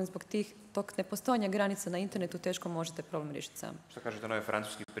 upravo velim zbog tog nepostojanja granica na internetu, teško možete problem riješiti sam. Što kažete na ovaj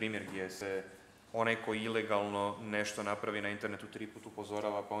francuski primjer gdje se onaj koji ilegalno nešto napravi na internetu 3 puta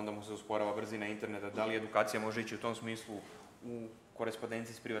upozorava, pa onda mu se usporava brzina interneta. Da li edukacija može ići u tom smislu u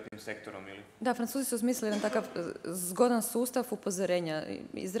korespondenciji s privatnim sektorom? Ili? Da, Francuzi su osmislili jedan takav zgodan sustav upozorenja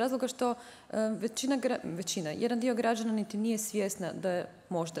iz razloga što jedan dio građana niti nije svjesna da je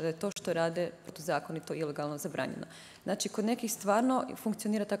to što rade protuzakonito, ilegalno, zabranjeno. Znači, kod nekih stvarno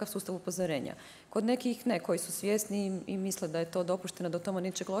funkcionira takav sustav upozorenja. Kod nekih ne, koji su svjesni i misle da je to dopušteno, da o tome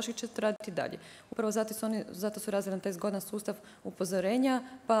ničeg lošeg, će to raditi dalje. Upravo zato su razvili taj zgodan sustav upozorenja,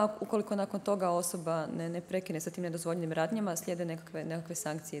 pa ukoliko nakon toga osoba ne prekine sa tim nedozvoljenim radnjama, slijede nekakve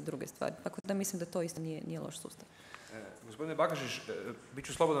sankcije i druge stvari. Tako da mislim da to isto nije loš sustav. Gospodine Bacaksiz, bit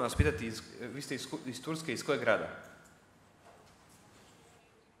ću slobodno vas pitati, vi ste iz Turske, iz kojeg grada?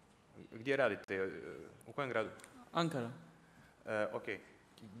 Gdje radite? U kojem gradu? Ankara. Ok.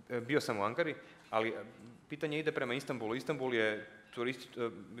 Bio sam u Ankari, ali pitanje ide prema Istanbulu. Istanbul je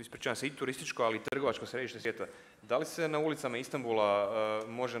i turističko, ali i trgovačko središte svijeta. Da li se na ulicama Istanbula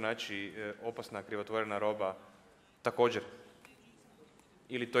može naći opasna krivotvorena roba također?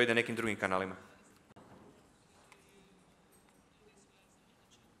 Ili to ide nekim drugim kanalima?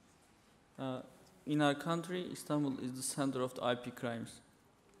 In our country, Istanbul is the center of the IP crimes.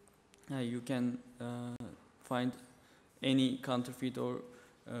 You can find any counterfeit or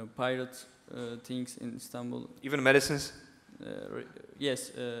pirate things in Istanbul. Even medicines?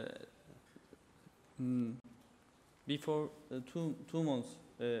 Yes. Before 2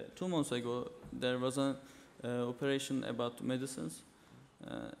 months ago, there was an operation about medicines,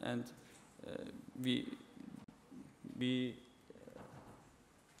 and we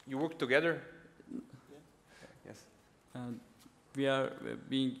You work together? Yes. We are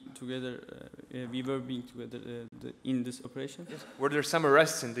being together. We were being together in this operation. Yes. Were there some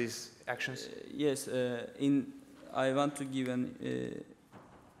arrests in these actions? Yes. I want to give an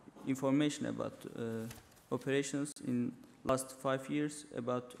information about operations in last 5 years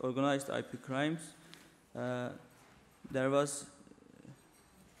about organized IP crimes. There was.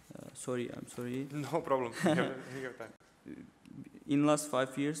 I'm sorry. No problem. You have time. In last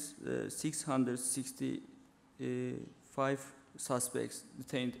 5 years, 665 suspects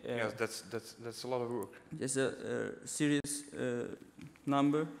detained. Yes, that's a lot of work. It's a serious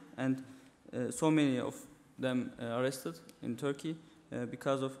number, and so many of them arrested in Turkey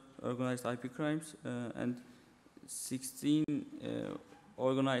because of organized IP crimes, and 16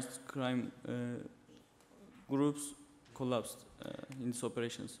 organized crime groups collapsed in these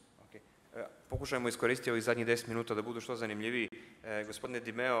operations. Pokušajmo iskoristiti ovih zadnjih 10 minuta da budu što zanimljiviji. Gospodine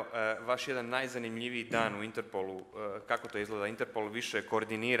Di Meo, vaš jedan najzanimljiviji dan u Interpolu, kako to izgleda? Interpol više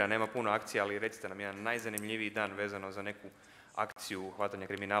koordinira, nema puno akcija, ali recite nam jedan najzanimljiviji dan vezano za neku akciju hvatanja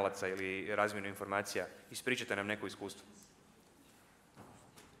kriminalaca ili razmjenu informacija. Ispričajte nam neko iskustvo.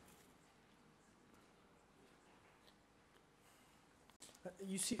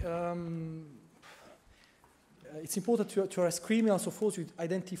 You see, it's important to arrest criminals. Of course, you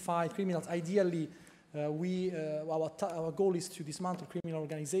identify criminals. Ideally, our goal is to dismantle criminal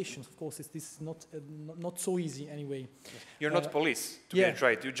organizations. Of course, this is not so easy anyway. You're not police, to get it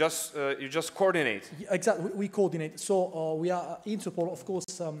right. You just coordinate. Exactly, we coordinate. So we are Interpol, of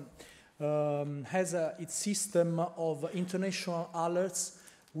course, has its system of international alerts.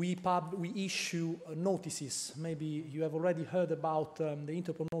 We issue notices. Maybe you have already heard about the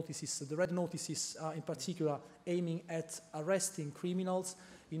Interpol notices. The red notices are in particular aiming at arresting criminals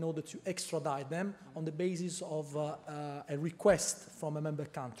in order to extradite them on the basis of a request from a member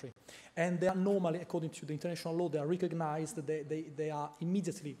country. And they are normally, according to the international law, they are recognized, they are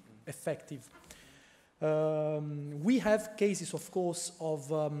immediately effective. We have cases, of course, of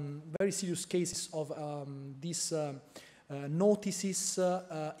very serious cases of these notices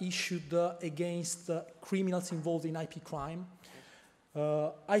issued against criminals involved in IP crime.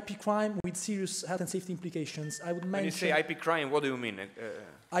 IP crime with serious health and safety implications. I would mention. When you say IP crime, what do you mean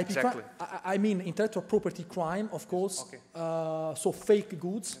exactly? I mean intellectual property crime, of course. Okay. So fake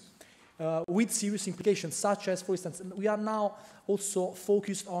goods with serious implications, such as, for instance, we are now also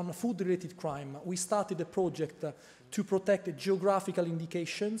focused on food-related crime. We started a project to protect the geographical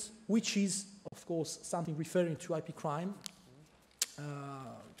indications, which is, of course, something referring to IP crime.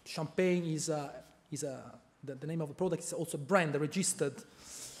 Champagne is the name of the product is also brand registered.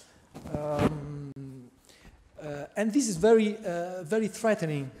 And this is very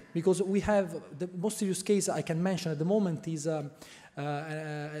threatening, because we have the most serious case I can mention at the moment is a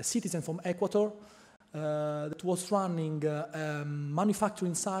citizen from Ecuador that was running a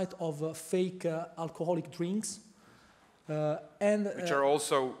manufacturing site of fake alcoholic drinks. Which are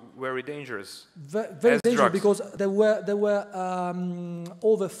also very dangerous. Very dangerous drugs. Because there were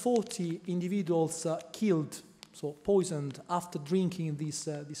over 40 individuals killed, so poisoned after drinking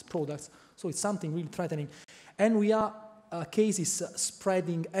these products. So it's something really threatening. And we are cases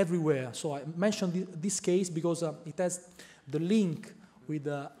spreading everywhere. So I mentioned this case because it has the link with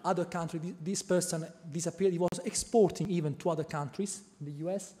other countries. This person disappeared. He was exporting even to other countries, in the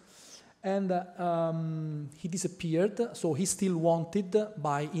US. And he disappeared, so he's still wanted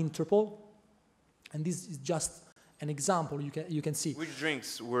by Interpol. And this is just an example you can see. Which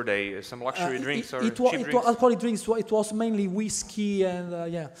drinks were they? Some luxury drinks or cheap drinks? Alcoholic drinks. It was mainly whiskey and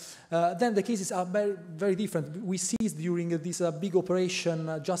then the cases are very, very different. We seized during this big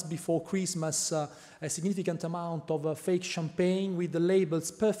operation just before Christmas a significant amount of fake champagne with the labels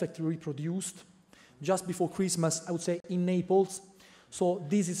perfectly reproduced. Just before Christmas, I would say, in Naples. So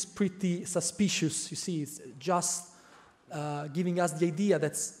this is pretty suspicious. You see, it's just giving us the idea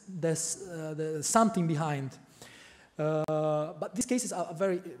that there's something behind. But these cases are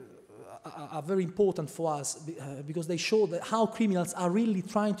very important for us because they show that how criminals are really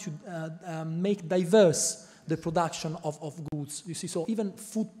trying to make diverse the production of goods. You see, so even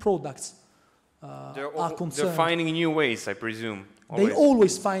food products are concerned. They're finding new ways, I presume. Always. They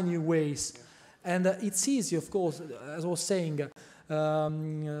always find new ways. And it's easy, of course, as I was saying,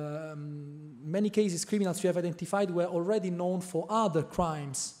 many cases criminals we have identified were already known for other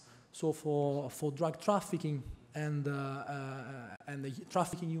crimes, so for drug trafficking and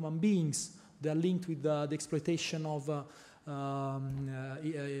trafficking human beings. They are linked with the exploitation of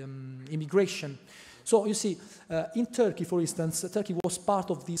immigration. So you see, in Turkey, for instance, Turkey was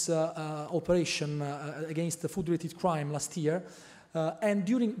part of this operation against the food-related crime last year, and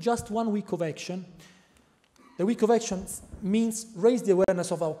during just 1 week of action, the week of action means raise the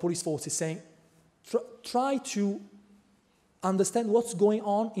awareness of our police forces, saying, try to understand what's going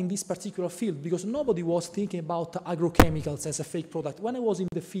on in this particular field, because nobody was thinking about agrochemicals as a fake product. When I was in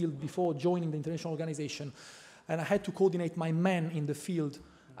the field before joining the international organization, and I had to coordinate my men in the field,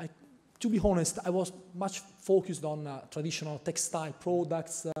 to be honest, I was much focused on traditional textile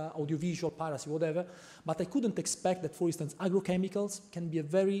products, audiovisual, piracy, whatever, but I couldn't expect that, for instance, agrochemicals can be a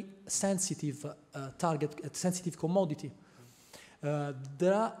very sensitive target, a sensitive commodity.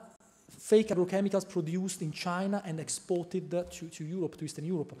 There are fake agrochemicals produced in China and exported to Europe, to Eastern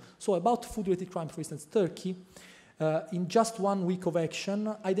Europe. So about food-related crime, for instance, Turkey, in just 1 week of action,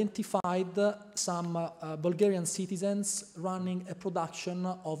 identified some Bulgarian citizens running a production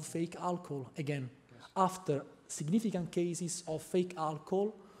of fake alcohol again, after significant cases of fake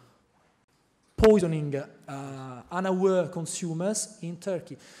alcohol poisoning unaware consumers in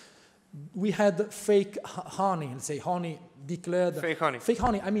Turkey. We had fake honey, let's say honey declared... Fake honey. Fake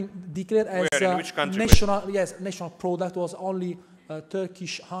honey, I mean, declared as Where, in which country? national product, was only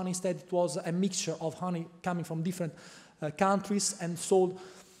Turkish honey. Instead, it was a mixture of honey coming from different countries and sold.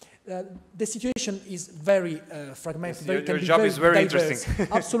 The situation is very fragmented. Yes, your job is very diverse. interesting.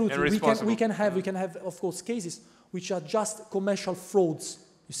 Absolutely. And we can have, of course, cases which are just commercial frauds,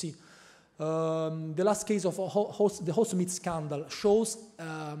 you see. The last case of the horse meat scandal shows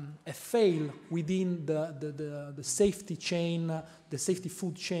a fail within the safety chain, the safety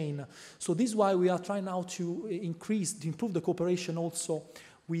food chain. So this is why we are trying now to improve the cooperation also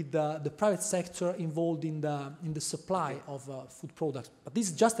with the private sector involved in the supply of food products. But this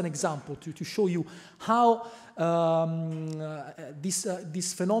is just an example to show you how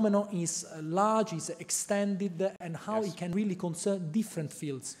this phenomenon is large, is extended, and how it can really concern different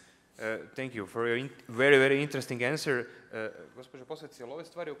fields. Thank you for your very, very interesting answer. Gospođo Posavec, jel ove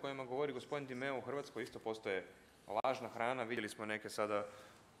stvari o kojima govori gospodin Di Meo u Hrvatskoj isto postoje lažna hrana? Vidjeli smo neke sada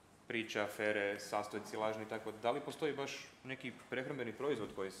priče, afere, sastojci lažni i tako. Da li postoji baš neki prehrambeni proizvod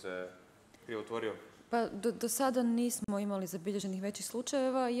koji se krivotvorio? Pa do sada nismo imali zabilježenih većih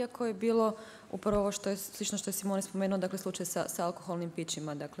slučajeva, iako je bilo upravo ovo što je slično što je Simone spomenuo, dakle slučaj sa alkoholnim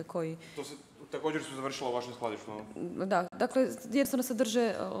pićima, dakle koji... To se također su završilo u vašem skladištu? Da, dakle jednostavno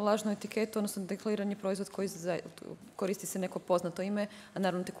sadrže lažnu etiketu, odnosno deklarirani proizvod koji koristi se neko poznato ime, a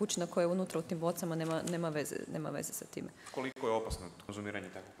naravno tekućina koja je unutra u tim bocama nema veze sa time. Koliko je opasno konzumiranje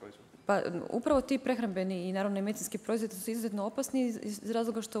takvog proizvoda? Pa upravo ti prehrambeni i naravno i medicinski proizvodi su izuzetno opasni iz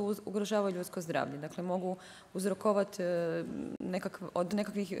razloga što ugrožavaju ljudsko zdravlje. Dakle, mogu uzrokovati od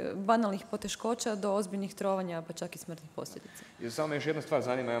nekakvih banalnih poteškoća do ozbiljnih trovanja, pa čak i smrtnih posljedica. I samo me još jedna stvar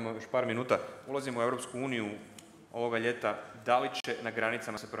zanima, imamo još par minuta. Ulazimo u Europsku uniju ovoga ljeta. Da li će na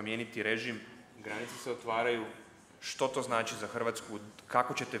granicama se promijeniti režim? Granice se otvaraju. Što to znači za Hrvatsku?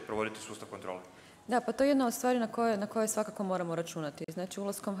 Kako ćete provoditi sustav kontrole? Da, pa to je jedna od stvari na koje svakako moramo računati. Znači,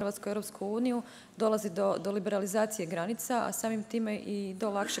 ulaskom Hrvatske u Europsku uniju dolazi do liberalizacije granica, a samim time i do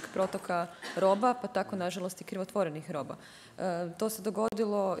lakšeg protoka roba, pa tako, nažalost, i krivotvorenih roba. To se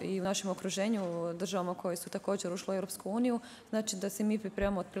dogodilo i u našem okruženju, državama koje su također ušle u Europsku uniju, znači da se mi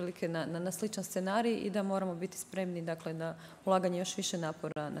pripremamo otprilike na sličan scenarij i da moramo biti spremni, dakle, na ulaganje još više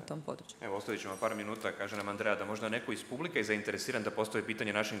napora na tom području. Evo, ostavit ćemo par minuta, kaže nam Andreja, da možda neko iz publike je zainteresiran da postoji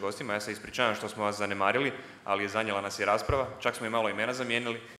pitanje našim gostima. Ja se ispričavam što smo vas zanemarili, ali zanijela nas je rasprava. Čak smo i malo imena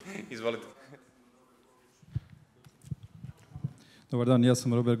zamijenili. Izvolite. Dobar dan, ja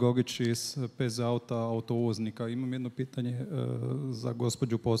sam Robert Gogić iz PZ Auta, autouvoznika. Imam jedno pitanje za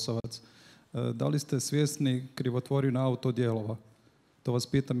gospođu Posavac. Da li ste svjesni krivotvorina autodijelova? To vas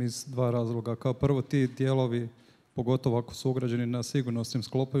pitam iz dva razloga. Kao prvo, ti dijelovi, pogotovo ako su ugrađeni na sigurnosnim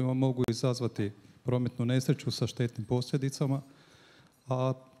sklopovima, mogu izazvati prometnu nesreću sa štetnim posljedicama,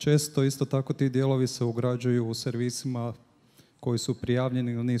 a često isto tako ti dijelovi se ugrađuju u servisima koji su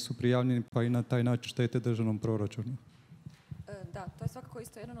prijavljeni ili nisu prijavljeni, pa i na taj način štete državnom proračunu. Da, to je svakako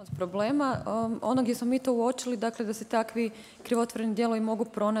isto jedan od problema. Ono gdje smo mi to uočili, dakle da se takvi krivotvoreni dijelovi mogu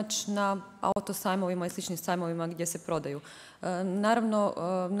pronaći na autosajmovima i sličnim sajmovima gdje se prodaju. Naravno,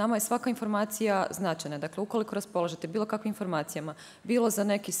 nama je svaka informacija značajna. Dakle, ukoliko raspolažete bilo kakvim informacijama, bilo za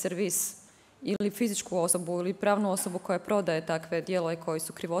neki servis ili fizičku osobu ili pravnu osobu koja prodaje takve dijelove koji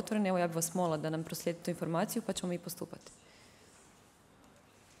su krivotvoreni, evo ja bih vas molila da nam proslijedite tu informaciju pa ćemo mi postupati.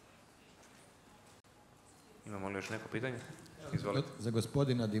 Imamo li još neko pitanje? Izvolite. Za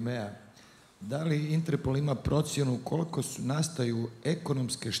gospodina Di Mea, da li Interpol ima procjenu koliko nastaju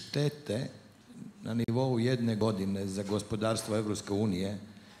ekonomske štete na nivou jedne godine za gospodarstvo Evropske unije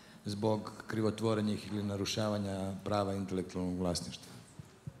zbog krivotvorenih ili narušavanja prava intelektualnog vlasništva?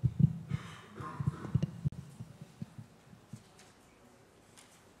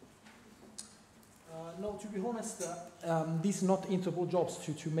 No, to be honest, these are not Interpol jobs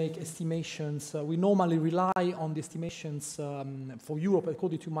to make estimations. We normally rely on the estimations for Europe,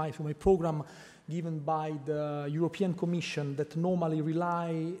 according to my program given by the European Commission, that normally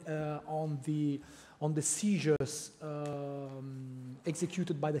rely on the seizures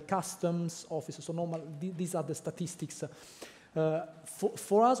executed by the customs officers. So normal, these are the statistics.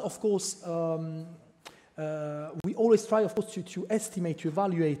 For us, of course, we always try, of course, to estimate, to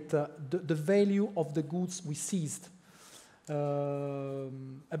evaluate the value of the goods we seized.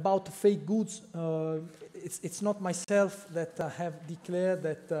 About fake goods, it's not myself that have declared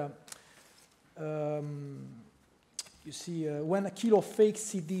that, you see, when a kilo of fake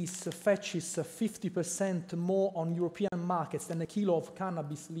CDs fetches 50% more on European markets than a kilo of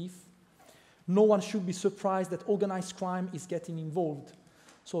cannabis leaf, no one should be surprised that organized crime is getting involved.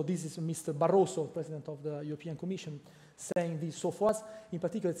 So this is Mr. Barroso, President of the European Commission, saying this. So for us, in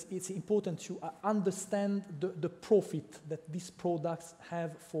particular, it's important to understand the profit that these products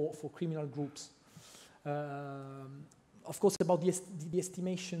have for criminal groups. Of course, about the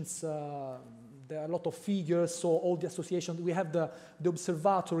estimations, there are a lot of figures, so all the associations. We have the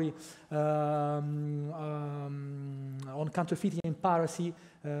observatory on counterfeiting and piracy,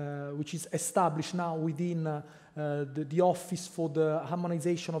 which is established now within the Office for the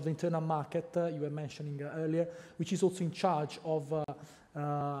Harmonization of the Internal Market, you were mentioning earlier, which is also in charge of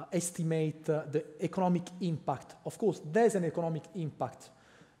estimate the economic impact. Of course, there's an economic impact.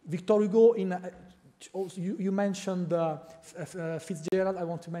 Victor Hugo, you mentioned Fitzgerald, I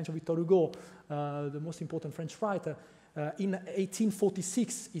want to mention Victor Hugo, the most important French writer. In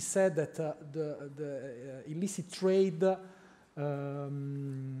 1846, he said that the illicit trade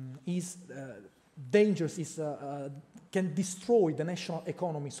is dangerous, can destroy the national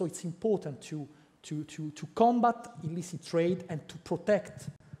economy. So it's important to combat illicit trade and to protect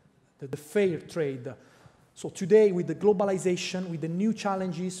the fair trade. So today, with the globalization, with the new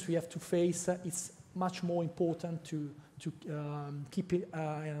challenges we have to face, it's much more important to keep it,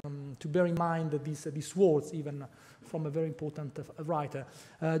 to bear in mind these words, even from a very important writer.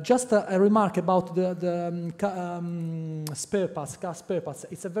 Just a remark about the spare parts, car spare parts.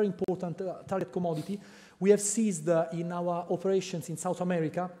 It's a very important target commodity. We have seized in our operations in South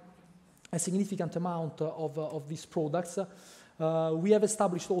America a significant amount of these products. We have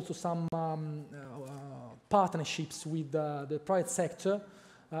established also some partnerships with the private sector.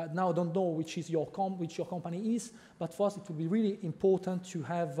 Now I don't know which your company is, but for us it will be really important to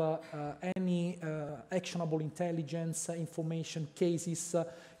have any actionable intelligence information cases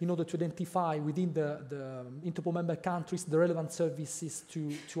in order to identify within the Interpol member countries the relevant services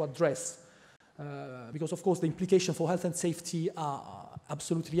to address. Because of course the implications for health and safety are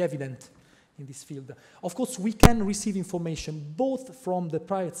absolutely evident in this field. Of course we can receive information both from the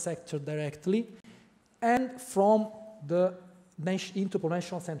private sector directly and from the Interpol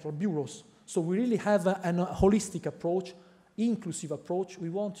National Central Bureaus. So we really have a holistic approach, inclusive approach. We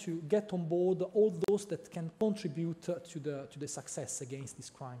want to get on board all those that can contribute to the success against this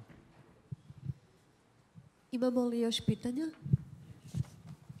crime. Imamo li još pitanja?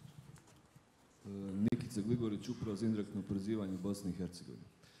 Nikica Gligorić, Uprava za indirektno oporezivanje Bosne i Hercegovine.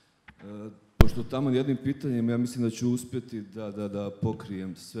 Pošto tamo jednim pitanjem, ja mislim da ću uspjeti da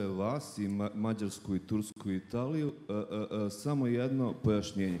pokrijem sve vas, i Mađarsku, i Tursku, i Italiju. Samo jedno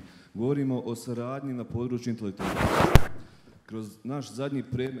pojašnjenje. Govorimo o saradnji na području intelektualnog. Kroz naš zadnji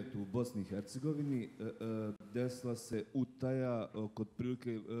predmet u Bosni i Hercegovini desila se utaja oko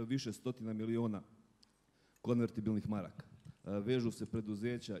otprilike više stotina miliona konvertibilnih maraka. Vežu se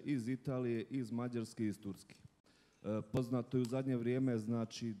preduzeća iz Italije, iz Mađarske i iz Turske. Poznato je u zadnje vrijeme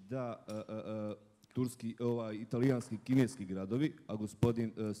znači da italijanski, kineski gradovi, a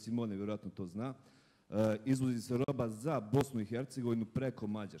gospodin Simone vjerojatno to zna, izvozi se roba za Bosnu i Hercegovinu preko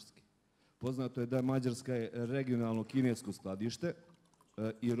Mađarske. Poznato je da Mađarska je regionalno kinesko skladište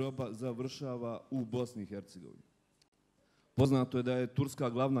i roba završava u Bosni i Hercegovini. Poznato je da je Turska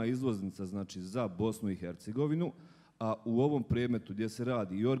glavna izvoznica znači za Bosnu i Hercegovinu, a u ovom predmetu gdje se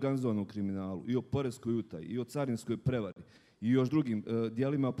radi i o organizovanom kriminalu, i o poreskoj utaji, i o carinskoj prevari, i još drugim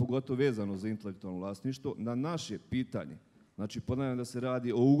dijelima, pogotovo vezano za intelektualno vlasništvo, na naše pitanje, znači ponavljam da se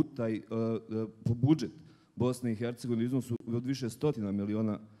radi o utaji po budžet Bosne i Hercegovine u iznosu od više stotina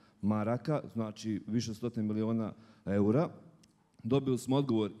miliona maraka, znači više stotina miliona eura, dobili smo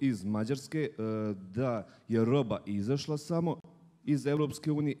odgovor iz Mađarske da je roba izašla samo iz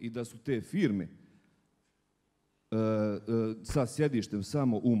Europske unije i da su te firme sa sjedištem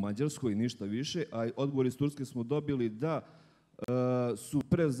samo u Mađarskoj i ništa više, a odgovor iz Turske smo dobili da su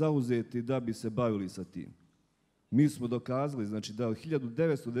prezauzeti da bi se bavili sa tim. Mi smo dokazali znači, da od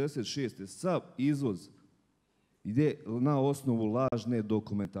 1996. sav izvoz ide na osnovu lažne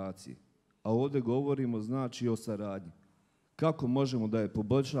dokumentacije, a ovdje govorimo znači o saradnji. Kako možemo da je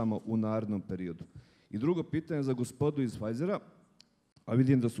poboljšamo u narednom periodu? I drugo pitanje za gospodu iz Pfizera, a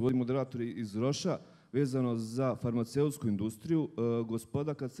vidim da su ovdje moderatori iz Roša, vezano za farmaceutsku industriju.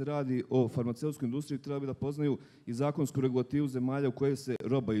 Gospoda, kad se radi o farmaceutskoj industriji, treba bi da poznaju i zakonsku regulativu zemalja u koje se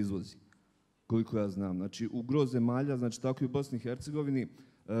roba izvozi, koliko ja znam. Znači, u gro zemalja, znači tako i u Bosni i Hercegovini,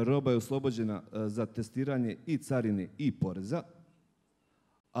 roba je oslobođena za testiranje i carine i poreza,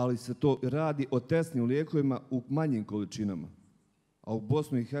 ali se to radi o testnim lijekovima u manjim količinama. A u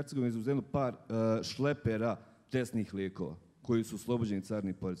Bosnu i Hercegovini je izuzeno par šlepera testnih lijekova koji su oslobođeni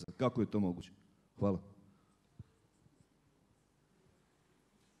carine i poreza. Kako je to moguće? Hvala.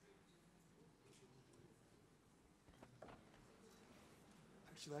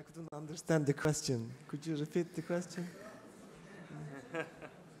 Actually, I couldn't understand the question. Could you repeat the question?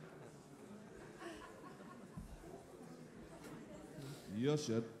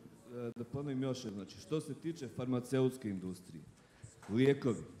 Da ponovim još jednom, znači što se tiče farmaceutske industrije,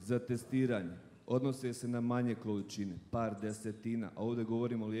 lijekovi za testiranje odnose se na manje količine, par desetina, a ovdje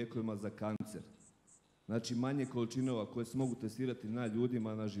govorimo o lijekovima za kancer. Znači manje količinova koje se mogu testirati na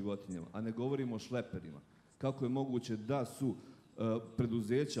ljudima, na životinjama, a ne govorimo o šleperima. Kako je moguće da su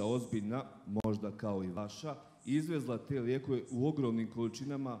preduzeća ozbiljna, možda kao i vaša, izvezla te lijekove u ogromnim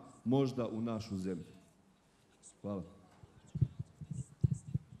količinama, možda u našu zemlju? Hvala.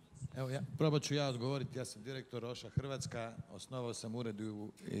 Evo, probat ću ja odgovoriti. Ja sam direktor Roša Hrvatska, osnovao sam ured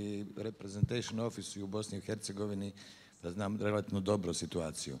i representation office u Bosni i Hercegovini, da znam relativno dobro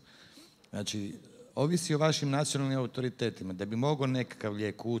situaciju. Znači, ovisi o vašim nacionalnim autoritetima. Da bi mogao nekakav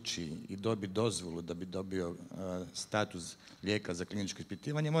lijek ući i dobiti dozvolu, da bi dobio status lijeka za kliničko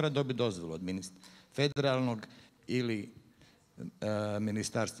ispitivanje, mora dobiti dozvolu od federalnog ili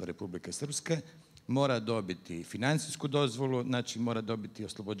Ministarstva Republike Srpske, mora dobiti financijsku dozvolu, znači mora dobiti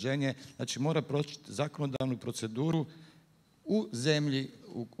oslobođenje, znači mora proći zakonodavnu proceduru u zemlji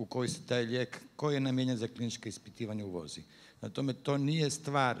u kojoj se taj lijek koji je namijenjen za kliničko ispitivanje uvozi. Na tome to nije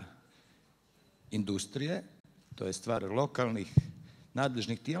stvar industrije, to je stvar lokalnih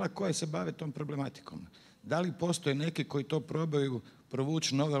nadležnih tijela koje se bave tom problematikom. Da li postoje neki koji to probaju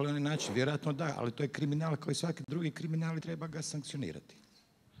provući na ovaj ili onaj način? Vjerojatno da, ali to je kriminal kao i svaki drugi kriminal i treba ga sankcionirati.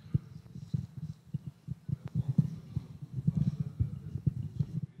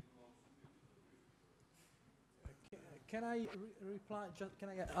 Can I reply? Can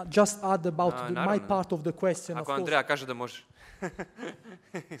I just add about my part of the question? Ako Andreja kaže da može.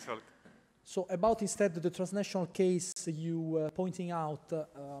 Izvolite. So about instead the transnational case you pointing out,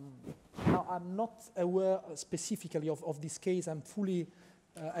 now I'm not aware specifically of this case. I'm fully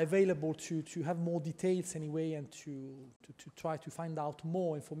available to have more details anyway and to try to find out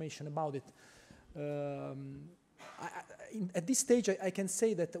more information about it. At this stage, I can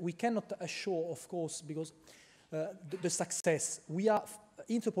say that we cannot assure, of course, because the success.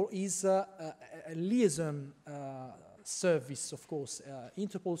 Interpol is a liaison service, of course.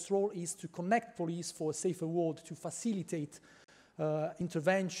 Interpol's role is to connect police for a safer world, to facilitate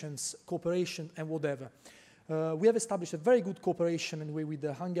interventions, cooperation, and whatever. We have established a very good cooperation anyway with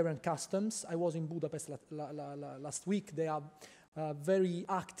the Hungarian customs. I was in Budapest last week. They are very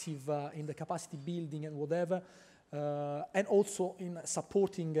active in the capacity building and whatever. And also in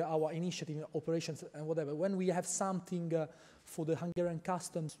supporting our initiative, operations and whatever. When we have something for the Hungarian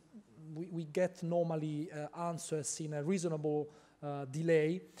customs, we get normally answers in a reasonable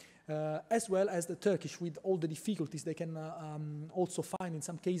delay, as well as the Turkish with all the difficulties they can also find in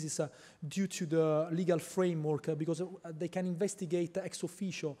some cases due to the legal framework, because they can investigate ex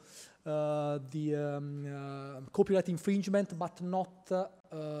officio the copyright infringement, but not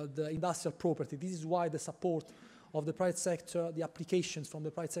the industrial property. This is why the support of the private sector, the applications from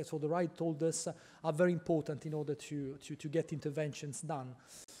the private sector for the right holders are very important in order to get interventions done.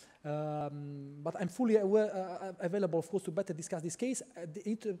 But I'm fully available, of course, to better discuss this case. The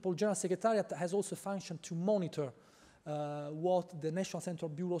Interpol General Secretariat has also functioned to monitor what the national central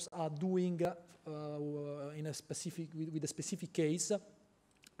bureaus are doing in a with a specific case,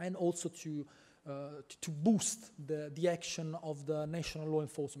 and also to boost the action of the national law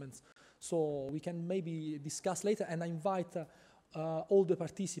enforcement. So we can maybe discuss later, and I invite all the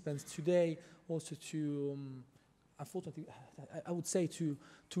participants today also to, unfortunately, I would say to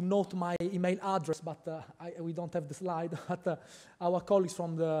note my email address, but we don't have the slide. But our colleagues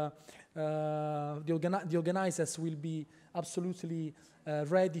from the organizers will be absolutely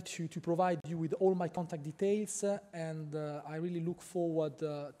ready to provide you with all my contact details, and I really look forward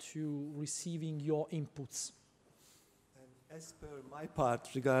to receiving your inputs. As per my part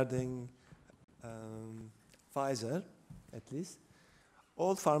regarding Pfizer, at least,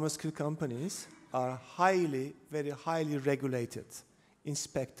 all pharmaceutical companies are very highly regulated,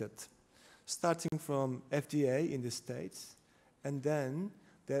 inspected, starting from FDA in the States, and then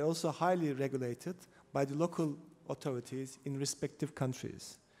they're also highly regulated by the local authorities in respective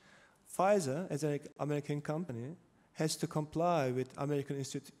countries. Pfizer, as an American company, has to comply with American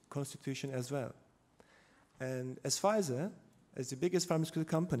Constitution as well. And as Pfizer, as the biggest pharmaceutical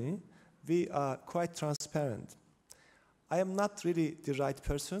company, we are quite transparent. I am not really the right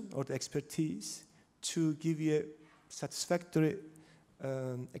person or the expertise to give you a satisfactory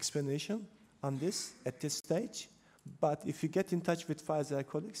explanation on this at this stage. But if you get in touch with Pfizer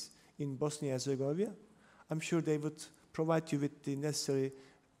colleagues in Bosnia and Herzegovina, I'm sure they would provide you with the necessary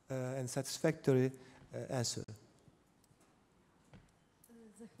and satisfactory answer.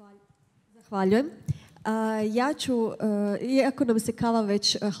 Zahvaljujem. Ja ću, iako nam se kava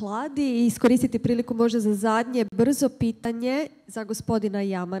već hladi, iskoristiti priliku možda za zadnje brzo pitanje za gospodina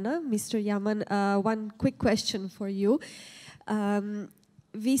Yamana. Mr. Yaman, one quick question for you.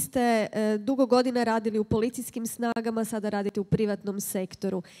 Vi ste dugo godina radili u policijskim snagama, sada radite u privatnom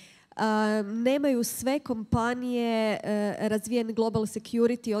sektoru. Nemaju sve kompanije razvijen global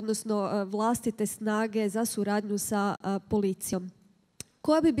security, odnosno vlastite snage za suradnju sa policijom.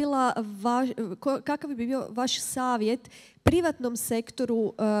 Kakav bi bio vaš savjet privatnom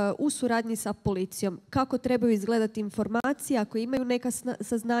sektoru u suradnji sa policijom? Kako trebaju izgledati informacije, ako imaju neka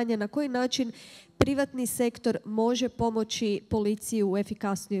saznanja, na koji način privatni sektor može pomoći policiji u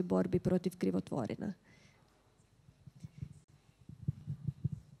efikasnijoj borbi protiv krivotvorina?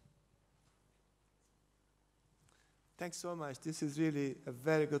 Thanks so much. This is really a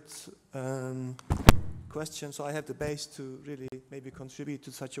very good question, so I have the base to really maybe contribute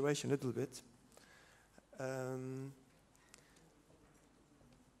to the situation a little bit.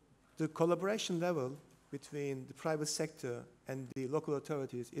 The collaboration level between the private sector and the local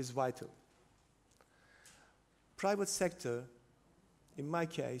authorities is vital. Private sector, in my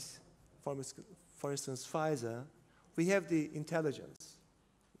case, for instance, Pfizer, we have the intelligence.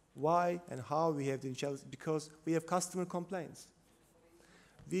 Why and how we have the intelligence? Because we have customer complaints.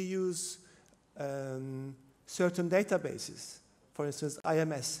 We use certain databases. For instance,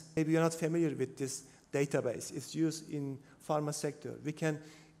 IMS. Maybe you're not familiar with this database. It's used in pharma sector. We can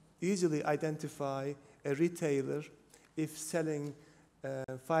easily identify a retailer if selling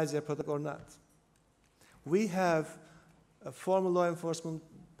Pfizer product or not. We have former law enforcement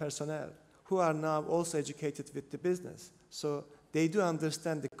personnel who are now also educated with the business. So they do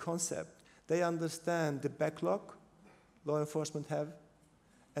understand the concept. They understand the backlog law enforcement have,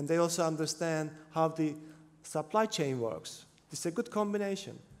 and they also understand how the supply chain works. This is a good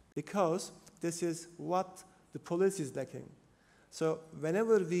combination because this is what the police is lacking. So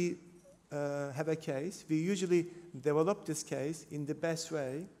whenever we have a case, we usually develop this case in the best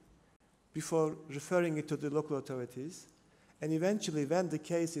way before referring it to the local authorities. And eventually, when the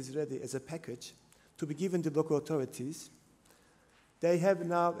case is ready as a package to be given to local authorities, they have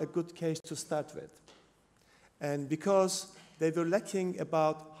now a good case to start with. And because they were lacking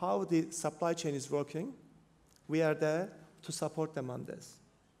about how the supply chain is working, we are there to support them on this.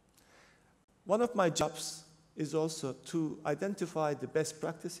 One of my jobs is also to identify the best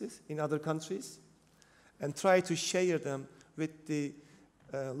practices in other countries and try to share them with the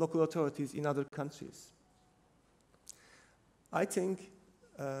local authorities in other countries. I think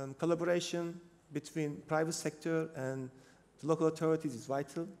collaboration between private sector and the local authorities is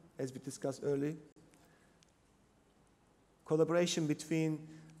vital, as we discussed earlier. Collaboration between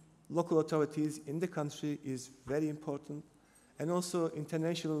local authorities in the country is very important, and also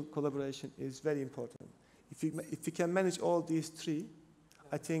international collaboration is very important. If you can manage all these three,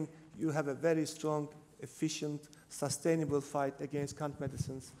 I think you have a very strong, efficient, sustainable fight against counter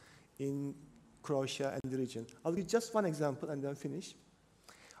medicines in Croatia and the region. I'll give just one example and then finish.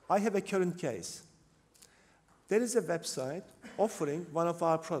 I have a current case. There is a website offering one of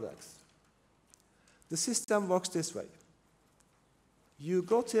our products. The system works this way. You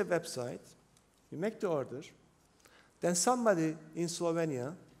go to a website, you make the order, then somebody in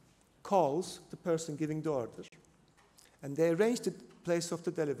Slovenia calls the person giving the order, and they arrange the place of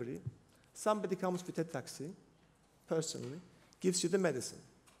the delivery. Somebody comes with a taxi, personally, gives you the medicine,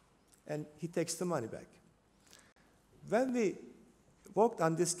 and he takes the money back. When we worked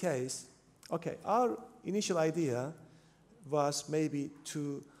on this case, okay, our initial idea was maybe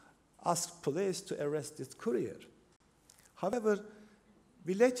to ask police to arrest this courier. However,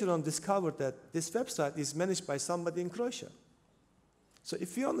 we later on discovered that this website is managed by somebody in Croatia. So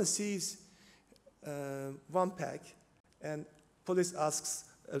if he only sees one pack and police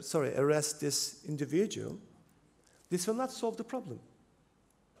arrests this individual, this will not solve the problem.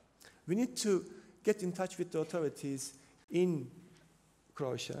 We need to get in touch with the authorities in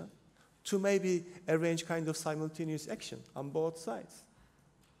Croatia to maybe arrange kind of simultaneous action on both sides.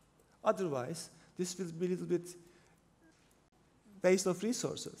 Otherwise, this will be a little bit based on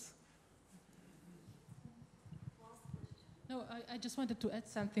resources. No, I just wanted to add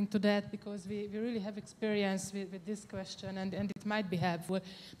something to that because we really have experience with this question and it might be helpful.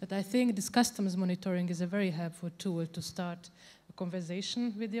 But I think this customs monitoring is a very helpful tool to start a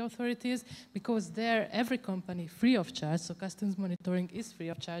conversation with the authorities because there every company free of charge, so customs monitoring is free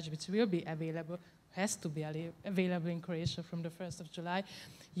of charge, which will be available has to be available in Croatia from the 1st of July,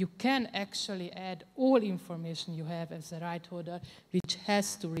 you can actually add all information you have as a right holder, which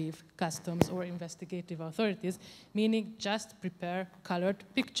has to leave customs or investigative authorities, meaning just prepare colored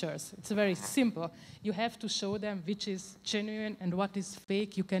pictures. It's very simple. You have to show them which is genuine and what is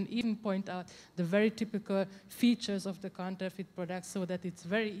fake. You can even point out the very typical features of the counterfeit products so that it's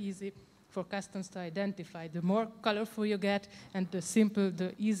very easy for customs to identify. The more colorful you get and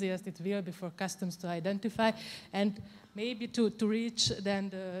the easiest it will be for customs to identify. And maybe to reach then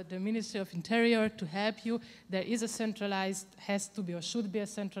the Ministry of Interior to help you, there is a centralized, has to be or should be a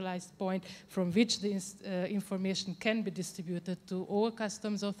centralized point from which the information can be distributed to all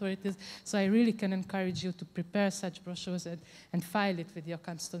customs authorities. So I really can encourage you to prepare such brochures and file it with your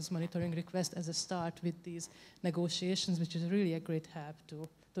customs monitoring request as a start with these negotiations, which is really a great help to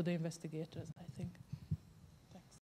the investigators, I think.